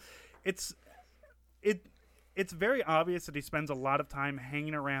 it's very obvious that he spends a lot of time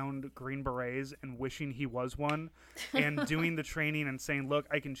hanging around Green Berets and wishing he was one, and doing the training and saying, look,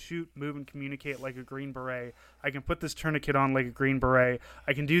 I can shoot, move, and communicate like a Green Beret. I can put this tourniquet on like a Green Beret.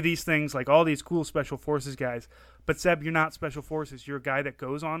 I can do these things like all these cool Special Forces guys. But Seb, you're not Special Forces. You're a guy that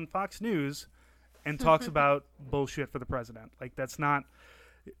goes on Fox News and talks about bullshit for the president. Like, that's not...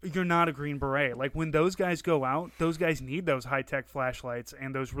 You're not a Green Beret. Like, when those guys go out, those guys need those high-tech flashlights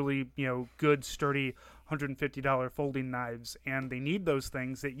and those really, good, sturdy $150 folding knives. And they need those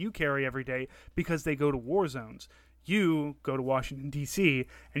things that you carry every day because they go to war zones. You go to Washington, D.C.,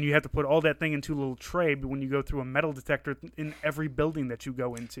 and you have to put all that thing into a little tray when you go through a metal detector in every building that you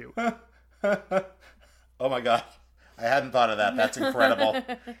go into. Oh, my God. I hadn't thought of that. That's incredible.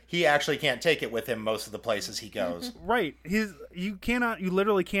 He actually can't take it with him most of the places he goes. Right. You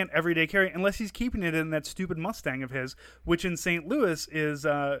literally can't everyday carry it unless he's keeping it in that stupid Mustang of his, which in St. Louis is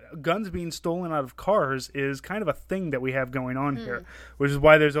guns being stolen out of cars is kind of a thing that we have going on here, which is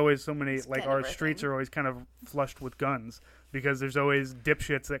why there's always so many, like, our streets are always kind of flushed with guns, because there's always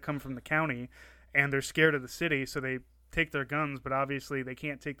dipshits that come from the county and they're scared of the city, so they take their guns, but obviously they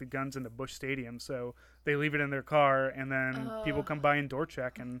can't take the guns into Busch Stadium, so they leave it in their car, and then people come by and door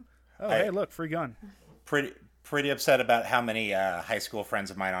check, and hey, look, free gun. Pretty upset about how many high school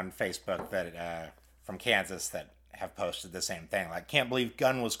friends of mine on Facebook that from Kansas that have posted the same thing. Like, can't believe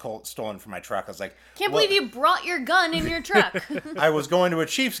gun was stolen from my truck. I was like, can't believe you brought your gun in your truck. I was going to a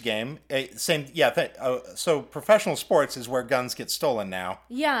Chiefs game. So professional sports is where guns get stolen now.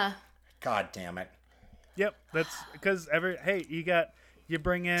 Yeah. God damn it. Yep, that's because you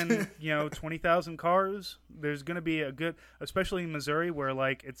bring in 20,000 cars. There's gonna be a good, especially in Missouri, where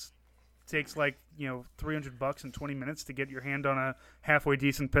like takes like $300 in 20 minutes to get your hand on a halfway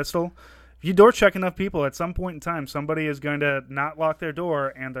decent pistol. If you door check enough people, at some point in time, somebody is going to not lock their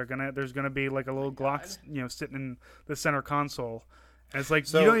door, and there's gonna be like a little Glock sitting in the center console. And it's like,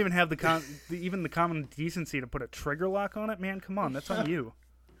 you don't even have the common decency to put a trigger lock on it, man. Come on, that's on you.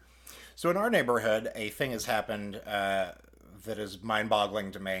 So in our neighborhood, a thing has happened that is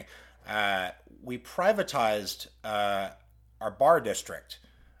mind-boggling to me. We privatized our bar district.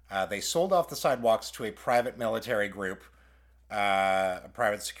 They sold off the sidewalks to a private military group, a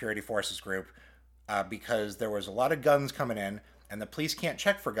private security forces group, because there was a lot of guns coming in, and the police can't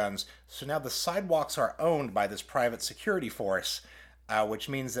check for guns. So now the sidewalks are owned by this private security force, which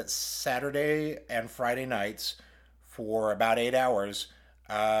means that Saturday and Friday nights, for about 8 hours,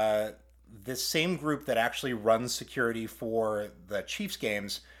 this same group that actually runs security for the Chiefs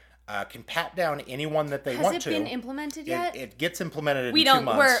games can pat down anyone that they want to. Has it been implemented yet? It gets implemented in 2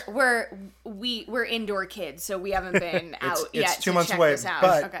 months. We're indoor kids, so we haven't been out yet. It's 2 months away.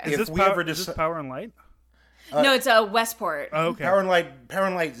 But okay. Is this Power and Light? No, it's Westport. Oh, okay. Power and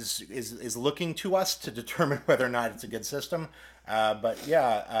Light is looking to us to determine whether or not it's a good system. But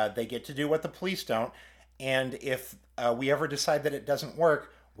yeah, they get to do what the police don't. And if we ever decide that it doesn't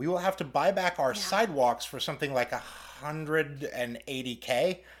work, we will have to buy back our sidewalks for something like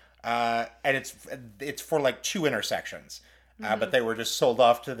 $180K, and it's for like 2 intersections. But they were just sold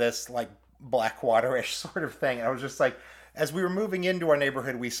off to this like Blackwater-ish sort of thing. And I was just like, as we were moving into our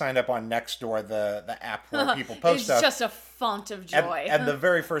neighborhood, we signed up on Nextdoor, the app where people post stuff. It's just a font of joy. And the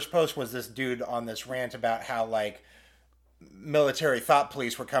very first post was this dude on this rant about how like military thought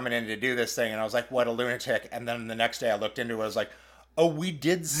police were coming in to do this thing, and I was like, what a lunatic. And then the next day I looked into it, I was like, oh, we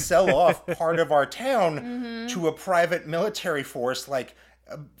did sell off part of our town to a private military force. Like,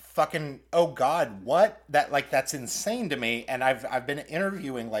 fucking, oh God, what? That's insane to me. And I've been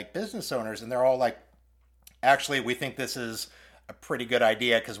interviewing like business owners, and they're all like, actually, we think this is a pretty good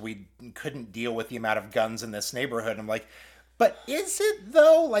idea because we couldn't deal with the amount of guns in this neighborhood. I'm like, but is it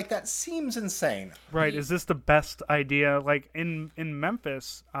though? Like, that seems insane. Right. Is this the best idea? Like in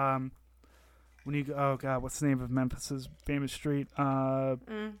Memphis, when you go, oh God, what's the name of Memphis's famous street?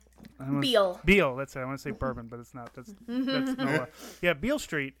 Beale. Beale, that's it. I want to say Bourbon, but it's not. That's Noah. Yeah, Beale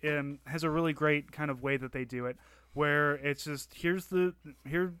Street has a really great kind of way that they do it, where it's just here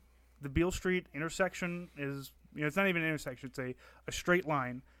the Beale Street intersection is, it's not even an intersection, it's a straight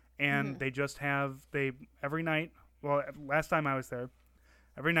line, and they just have, every night, well, last time I was there,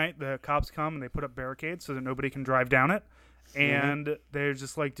 every night the cops come and they put up barricades so that nobody can drive down it, and they're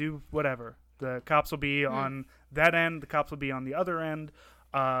just like, do whatever. The cops will be on that end, the cops will be on the other end.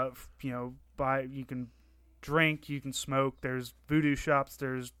 You can drink, you can smoke, there's voodoo shops,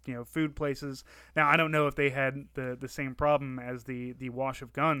 there's food places. Now I don't know if they had the same problem as the wash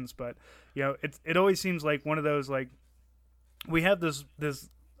of guns, but it always seems like one of those, like, we have this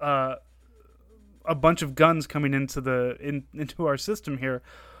a bunch of guns coming into our system here.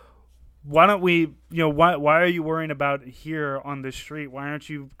 Why don't we, why are you worrying about here on this street? Why aren't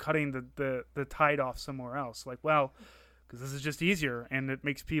you cutting the tide off somewhere else? Like, well, because this is just easier, and it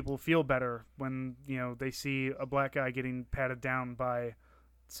makes people feel better when, they see a black guy getting patted down by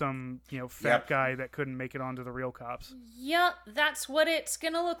some, fat guy that couldn't make it onto the real cops. Yep, that's what it's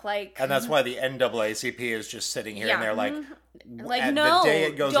going to look like. And that's why the NAACP is just sitting here and they're like, no, the day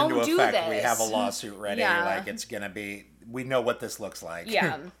it goes into effect, we this. have a lawsuit ready. Yeah. Like, it's going to be, we know what this looks like.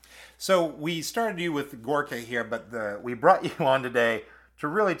 Yeah. So we started you with Gorka here, but we brought you on today to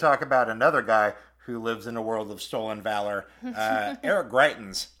really talk about another guy who lives in a world of stolen valor, Eric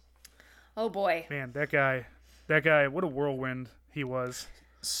Greitens. Oh boy. Man, that guy, what a whirlwind he was.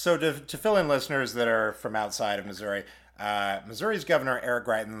 So to fill in listeners that are from outside of Missouri, Missouri's Governor Eric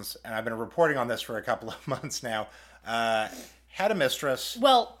Greitens, and I've been reporting on this for a couple of months now, had a mistress.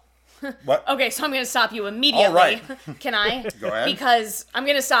 Well, what? Okay, so I'm going to stop you immediately. All right. Can I? Go ahead. Because I'm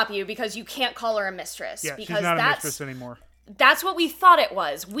going to stop you because you can't call her a mistress. Yeah, because she's not a mistress anymore. That's what we thought it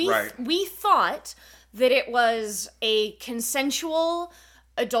was. We Right. thought that it was a consensual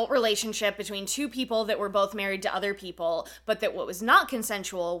adult relationship between two people that were both married to other people, but that what was not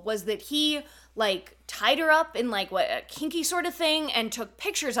consensual was that he tied her up in a kinky sort of thing and took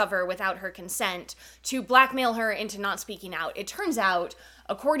pictures of her without her consent to blackmail her into not speaking out. It turns out,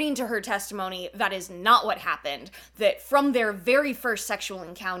 according to her testimony, that is not what happened. That from their very first sexual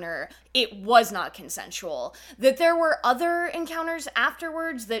encounter, it was not consensual. That there were other encounters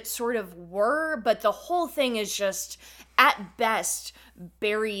afterwards that sort of were, but the whole thing is just, at best,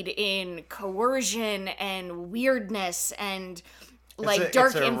 buried in coercion and weirdness and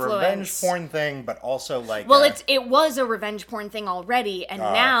dark it's a influence. Revenge porn thing, but also it was a revenge porn thing already, and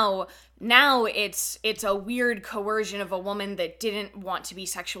now it's a weird coercion of a woman that didn't want to be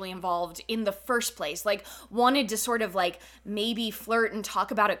sexually involved in the first place. Wanted to sort of maybe flirt and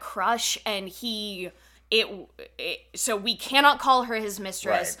talk about a crush, and so we cannot call her his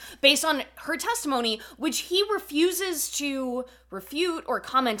mistress based on her testimony, which he refuses to refute or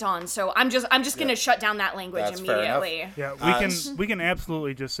comment on. So I'm just going to shut down that language immediately. Yeah, we can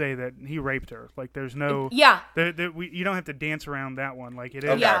absolutely just say that he raped her. There's no you don't have to dance around that one. It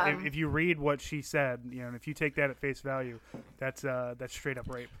is. If you read what she said, and if you take that at face value, that's straight up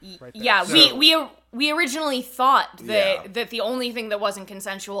rape. Right there. Yeah, so, we originally thought that the only thing that wasn't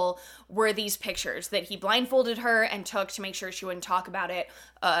consensual were these pictures that he blindfolded her and took to make sure she wouldn't talk about it.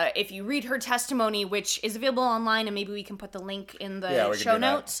 If you read her testimony, which is available online, and maybe we can put the link in the show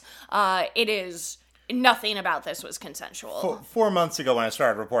notes, it is nothing about this was consensual. 4 months ago when I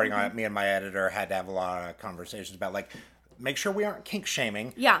started reporting on it, me and my editor had to have a lot of conversations about make sure we aren't kink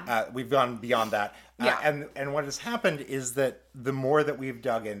shaming. Yeah. We've gone beyond that. Yeah. And what has happened is that the more that we've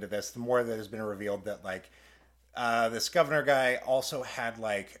dug into this, the more that has been revealed that this governor guy also had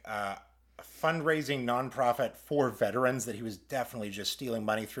a fundraising nonprofit for veterans that he was definitely just stealing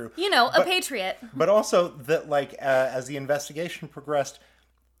money through. A patriot. But also that as the investigation progressed,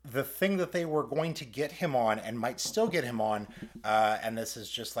 the thing that they were going to get him on and might still get him on, and this is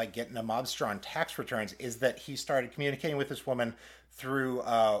just getting a mobster on tax returns, is that he started communicating with this woman through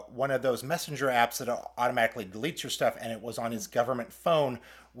one of those messenger apps that automatically deletes your stuff, and it was on his government phone,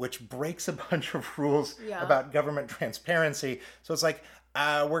 which breaks a bunch of rules about government transparency. So it's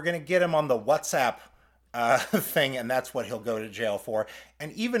we're going to get him on the WhatsApp thing, and that's what he'll go to jail for.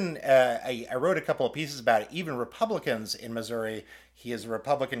 And even, I wrote a couple of pieces about it, even Republicans in Missouri, he is a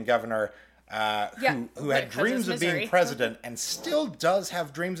Republican governor who had dreams of being president and still does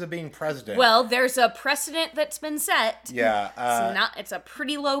have dreams of being president. Well, there's a precedent that's been set. Yeah. It's a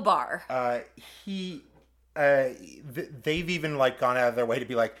pretty low bar. They've even gone out of their way to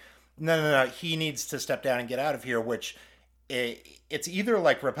be no, he needs to step down and get out of here, which it's either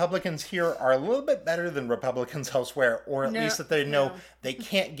Republicans here are a little bit better than Republicans elsewhere, or at least that they know they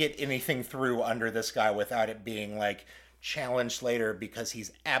can't get anything through under this guy without it being challenged later, because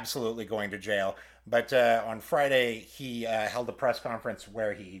he's absolutely going to jail. But on Friday, he held a press conference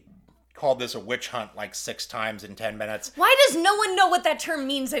where he called this a witch hunt like 6 times in 10 minutes. Why does no one know what that term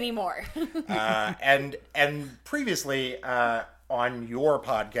means anymore? And previously on your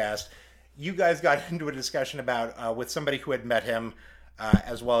podcast, you guys got into a discussion about with somebody who had met him,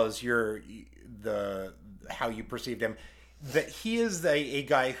 as well as how you perceived him, that he is a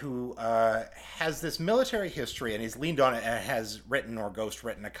guy who has this military history, and he's leaned on it and has written or ghost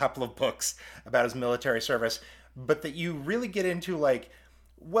written a couple of books about his military service, but that you really get into like,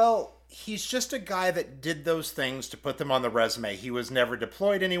 well, he's just a guy that did those things to put them on the resume. He was never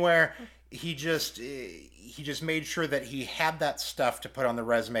deployed anywhere. He just made sure that he had that stuff to put on the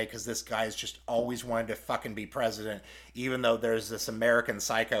resume because this guy's just always wanted to fucking be president, even though there's this American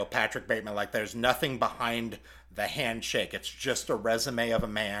psycho, Patrick Bateman, like there's nothing behind the handshake. It's just a resume of a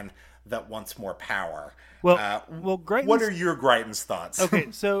man that wants more power. Well, Greitens, what are your Greitens thoughts? Okay,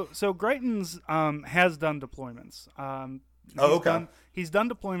 so Greitens has done deployments. He's done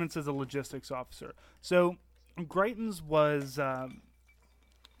deployments as a logistics officer. So Greitens was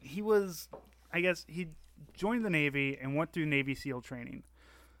he joined the Navy and went through Navy SEAL training.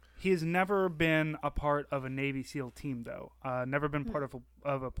 He has never been a part of a Navy SEAL team, though. Never been part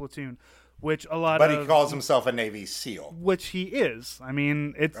of a platoon, which But he calls himself a Navy SEAL. Which he is. I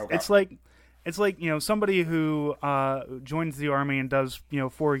mean, it's like somebody who joins the Army and does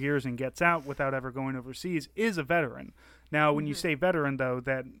 4 years and gets out without ever going overseas is a veteran. Now, when you say veteran, though,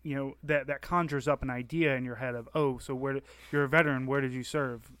 that that conjures up an idea in your head of, oh, so you're a veteran, where did you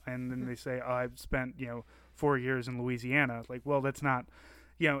serve? And then they say, oh, I've spent 4 years in Louisiana. Like, well, that's not,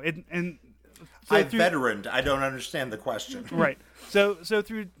 veteraned. I don't understand the question. Right. So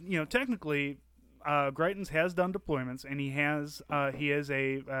through technically, Greitens has done deployments, and he is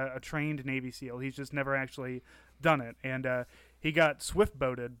a trained Navy SEAL. He's just never actually done it, and he got swift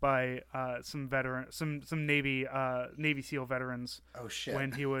boated by some Navy SEAL veterans. Oh shit!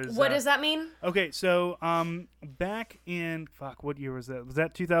 When he was what does that mean? Okay, so back in what year was that? Was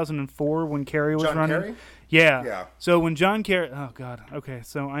that 2004 when Kerry was running? Kerry? Yeah. Yeah. So when John Kerry, oh god, okay,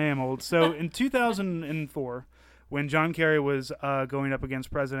 so I am old. So in 2004, when John Kerry was going up against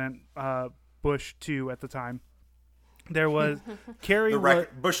President Bush II at the time, there was Kerry.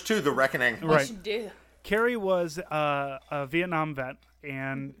 Bush II, the reckoning. Right. Kerry was a Vietnam vet,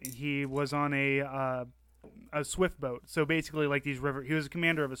 and he was on a swift boat. So basically, like he was a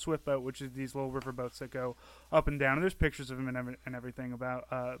commander of a swift boat, which is these little river boats that go up and down. And there's pictures of him and everything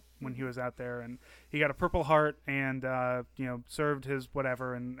about when he was out there. And he got a Purple Heart and served his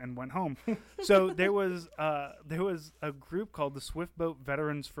whatever and went home. So there was a group called the Swift Boat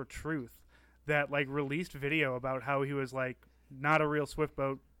Veterans for Truth that like released video about how he was like not a real swift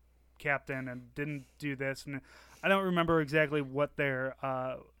boat captain and didn't do this, and I don't remember exactly what their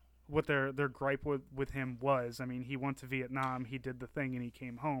gripe with him was. I mean, he went to Vietnam, he did the thing, and he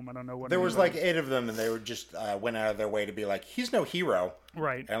came home. I don't know what. There was like 8 of them, and they were just went out of their way to be like, he's no hero,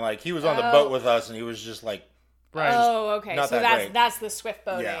 right? And like he was on the boat with us, and he was just like, right. Oh, okay. So that's the swift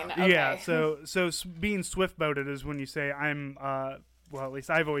boating. Yeah. Okay. Yeah. So being swift boated is when you say I'm well, at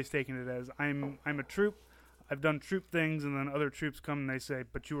least I've always taken it as I'm a troop. I've done troop things, and then other troops come and they say,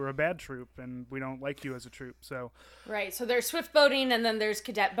 but you were a bad troop, and we don't like you as a troop. So right. So there's swift boating, and then there's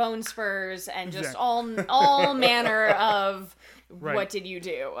cadet bone spurs, and just all manner of what did you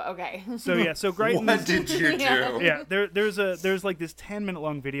do? Okay. So yeah. So Greitens. What did you do? Yeah. There's like this 10-minute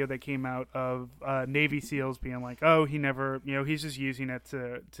long video that came out of Navy SEALs being like, oh, he never, he's just using it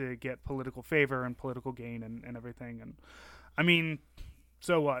to get political favor and political gain and everything. And I mean,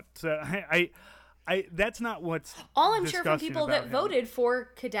 so what? So I that's not what's all I'm sure from people that voted for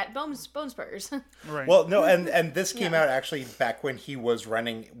cadet bone spurs. Right. Well, no, and this came out actually back when he was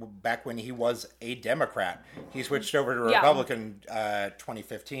a Democrat. He switched over to Republican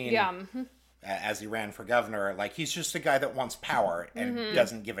 2015. Yeah. As he ran for governor. Like, he's just a guy that wants power and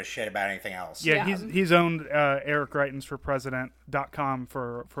doesn't give a shit about anything else. Yeah. He's owned Eric Greitens for President.com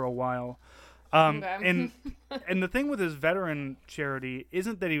for a while. And the thing with his veteran charity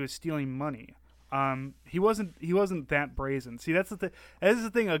isn't that he was stealing money. He wasn't that brazen. See, that's the thing. That is the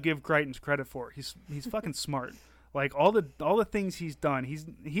thing I'll give Greitens credit for. He's fucking smart. Like all the things he's done.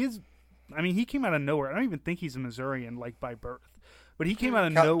 I mean, he came out of nowhere. I don't even think he's a Missourian like by birth, but he came out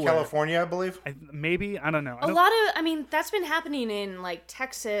of nowhere. California, I believe. Maybe, I don't know. I mean, that's been happening in like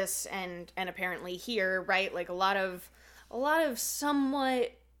Texas and apparently here, right? Like a lot of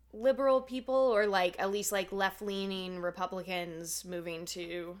somewhat liberal people, or like at least like left-leaning Republicans moving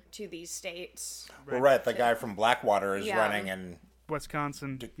to these states. Well, right, the guy from Blackwater is running in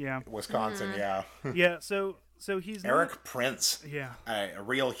Wisconsin. Wisconsin. Yeah. Yeah. So he's Eric Prince. Yeah. A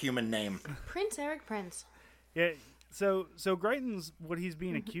real human name. Prince Eric Prince. Yeah. So Greitens, what he's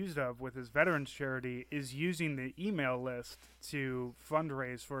being accused of with his veterans charity is using the email list to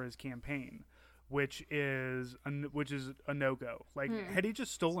fundraise for his campaign, which is a no-go. Like, had he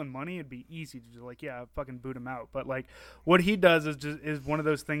just stolen money, it'd be easy to just fucking boot him out. But like, what he does is one of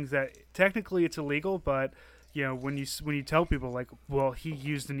those things that technically it's illegal, but when you tell people like, well, he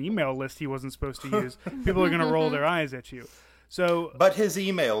used an email list he wasn't supposed to use, people are gonna roll their eyes at you. So, but his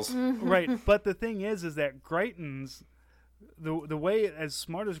emails, right? But the thing is that Greitens, the way, as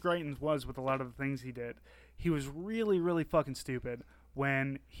smart as Greitens was with a lot of the things he did, he was really, really fucking stupid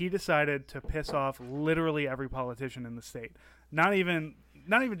when he decided to piss off literally every politician in the state. Not even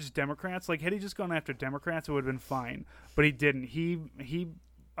just Democrats. Like, had he just gone after Democrats, it would have been fine. But he didn't. He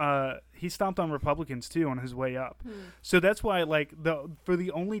stomped on Republicans too on his way up. So that's why, like, for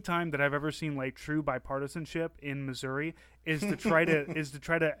the only time that I've ever seen like true bipartisanship in Missouri is to try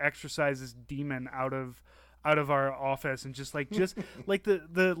to exercise this demon out of our office, and just like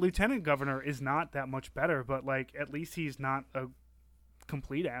the lieutenant governor is not that much better, but like at least he's not a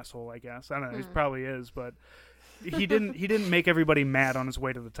complete asshole, I guess. I don't know. He probably is, but he didn't make everybody mad on his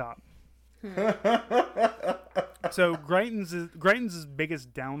way to the top. So Greitens'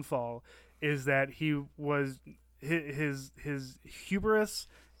 biggest downfall is that he was his hubris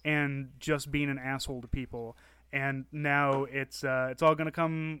and just being an asshole to people, and now it's all going to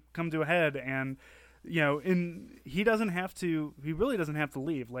come to a head. And he really doesn't have to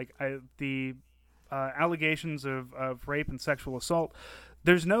leave. Like, the allegations of rape and sexual assault,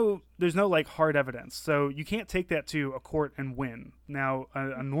 there's no like hard evidence, so you can't take that to a court and win. Now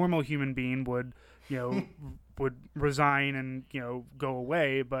a normal human being would would resign and go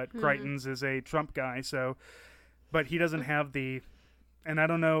away, but Greitens is a Trump guy, but he doesn't have the, and I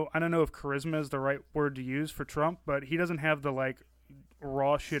don't know if charisma is the right word to use for Trump, but he doesn't have the like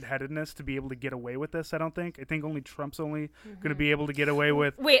raw shitheadedness to be able to get away with this. I think only Trump's going to be able to get away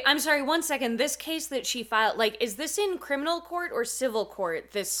with. Wait, I'm sorry, 1 second. This case that she filed, like, is this in criminal court or civil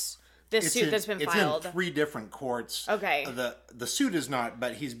court? This suit that's been filed. It's in 3 different courts. Okay. The suit is not,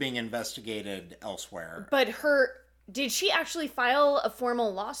 but he's being investigated elsewhere. But did she actually file a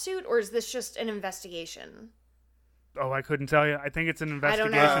formal lawsuit, or is this just an investigation? Oh, I couldn't tell you. I think it's an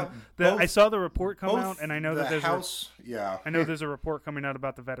investigation. I don't know. I saw the report come out, and I know that there's I know there's a report coming out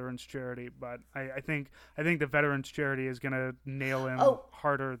about the veterans charity, but I think the veterans charity is going to nail him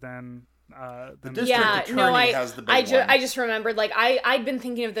harder than the district attorney has the big one. I just remembered, like, I'd been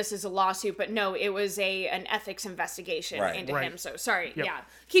thinking of this as a lawsuit, but no, it was an ethics investigation into him. So sorry. Yep. Yeah,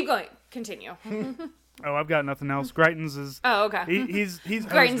 keep going. Continue. Oh, I've got nothing else. Greitens is. Oh, okay. He's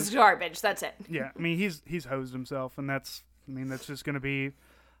Greitens garbage. That's it. Yeah, I mean he's hosed himself, and that's just gonna be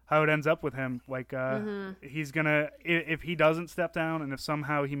how it ends up with him. Like he's gonna, if he doesn't step down, and if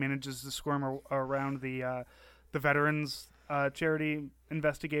somehow he manages to squirm around the veterans charity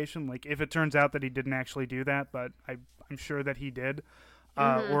investigation, like if it turns out that he didn't actually do that, but I'm sure that he did,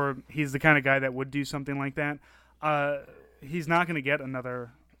 or he's the kind of guy that would do something like that. He's not gonna get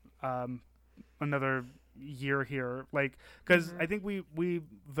another year here, like, because I think we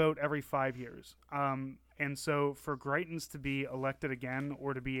vote every 5 years, and so for Greitens to be elected again,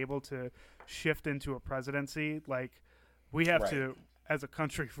 or to be able to shift into a presidency, like, we have to, as a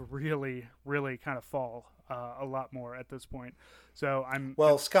country, really, really kind of fall a lot more at this point. So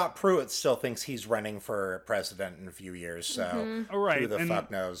Scott Pruitt still thinks he's running for president in a few years, so who the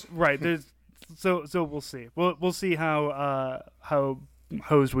fuck knows? Right. So we'll see. We'll see how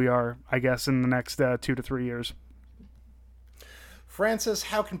hosed we are, I guess, in the next 2 to 3 years. Francis,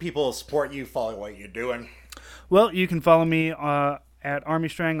 how can people support you, follow what you're doing? Well, you can follow me at Army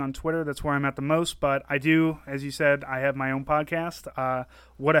Strang on Twitter. That's where I'm at the most. But I do, as you said, I have my own podcast,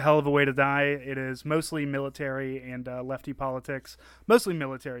 What a Hell of a Way to Die. It is mostly military and lefty politics. Mostly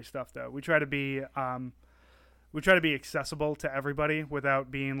military stuff, though. We try to be accessible to everybody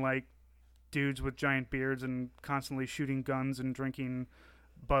without being like dudes with giant beards and constantly shooting guns and drinking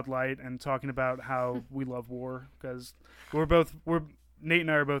Bud Light and talking about how we love war, because Nate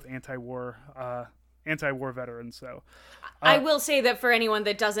and I are both anti-war veterans. So I will say that for anyone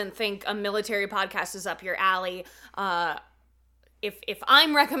that doesn't think a military podcast is up your alley, if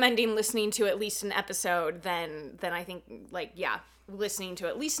I'm recommending listening to at least an episode, then I think, like, listening to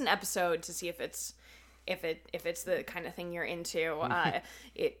at least an episode to see if it's the kind of thing you're into.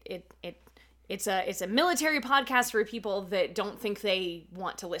 It's a military podcast for people that don't think they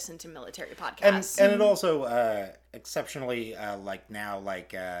want to listen to military podcasts. And it also exceptionally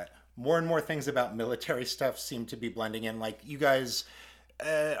more and more things about military stuff seem to be blending in. Like, you guys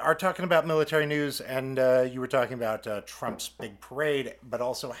are talking about military news, and you were talking about Trump's big parade, but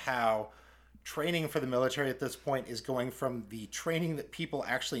also how training for the military at this point is going from the training that people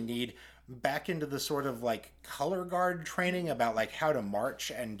actually need back into the sort of like color guard training about like how to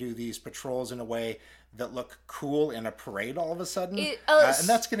march and do these patrols in a way that look cool in a parade all of a sudden. And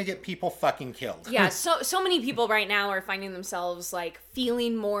that's going to get people fucking killed. Yeah, so many people right now are finding themselves like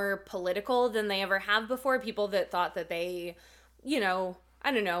feeling more political than they ever have before. People that thought that they, you know,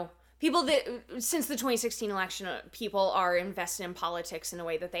 I don't know. People that, since the 2016 election, people are invested in politics in a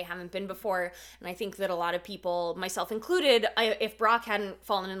way that they haven't been before. And I think that a lot of people, myself included, if Brock hadn't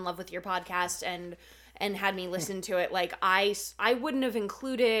fallen in love with your podcast and had me listen to it, like I wouldn't have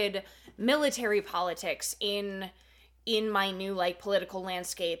included military politics in my new like political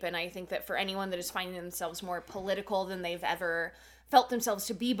landscape. And I think that for anyone that is finding themselves more political than they've ever felt themselves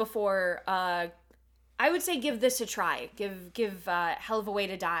to be before, I would say give this a try. Give Hell of a Way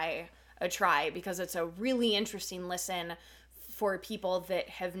to Die a try, because it's a really interesting listen for people that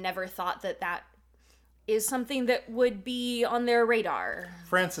have never thought that is something that would be on their radar.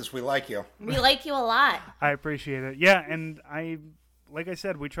 Francis, we like you. We like you a lot. I appreciate it. Yeah, and like I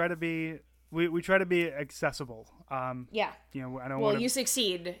said, we try to be accessible. Yeah. You know, I don't. Well, you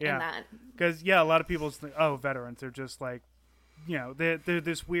succeed in that. Because a lot of people think, oh, veterans are just like, you know, they're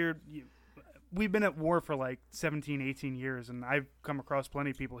this weird. We've been at war for like 17, 18 years, and I've come across plenty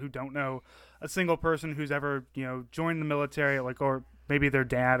of people who don't know a single person who's ever, you know, joined the military, like, or maybe their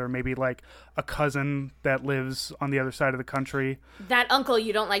dad, or maybe like a cousin that lives on the other side of the country. That uncle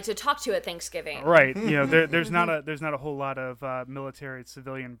you don't like to talk to at Thanksgiving. Right. You know, there's not a whole lot of military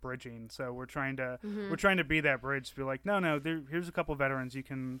civilian bridging. So we're trying to be that bridge to be like, no, here's a couple veterans you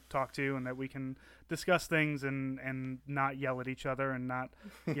can talk to, and that we can discuss things and not yell at each other, and not,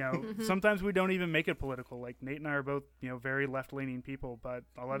 you know, sometimes we don't even make it political. Like Nate and I are both, you know, very left-leaning people, but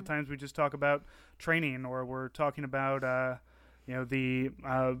a lot of times we just talk about training, or we're talking about, you know, the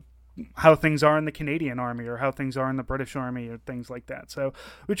how things are in the Canadian Army, or how things are in the British Army, or things like that. So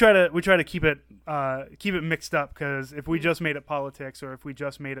we try to keep it mixed up, because if we just made it politics, or if we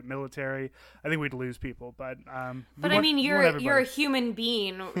just made it military, I think we'd lose people. But I mean, you're a human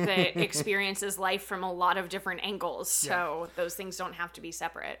being that experiences life from a lot of different angles, so those things don't have to be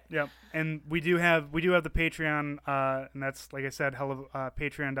separate. Yeah, and we do have the Patreon, and that's, like I said,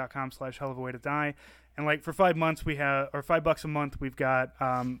 patreon.com/hellofaWayToDie. And like for $5 a month, we've got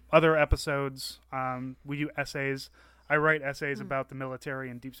other episodes. We do essays. I write essays about the military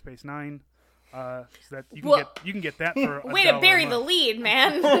and Deep Space Nine. So that you can get that for way to bury the lead,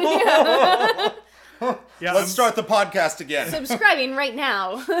 man. Yeah, let's start the podcast again. Subscribing right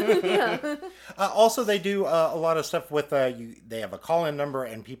now. Also, they do a lot of stuff with they have a call-in number,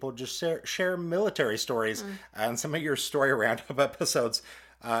 and people just share military stories, and some of your story roundup episodes.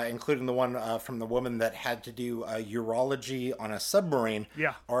 Including the one from the woman that had to do urology on a submarine,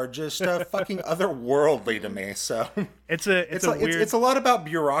 are just fucking otherworldly to me. So it's a lot about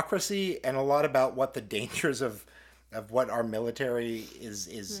bureaucracy, and a lot about what the dangers of what our military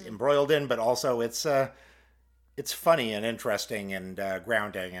is embroiled in, but also it's funny and interesting and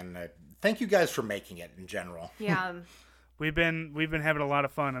grounding. And thank you guys for making it in general. Yeah, we've been having a lot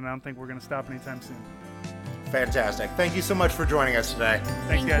of fun, and I don't think we're going to stop anytime soon. Fantastic. Thank you so much for joining us today.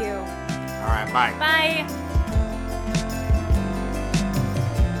 Thanks, guys. you. All right, bye. Bye.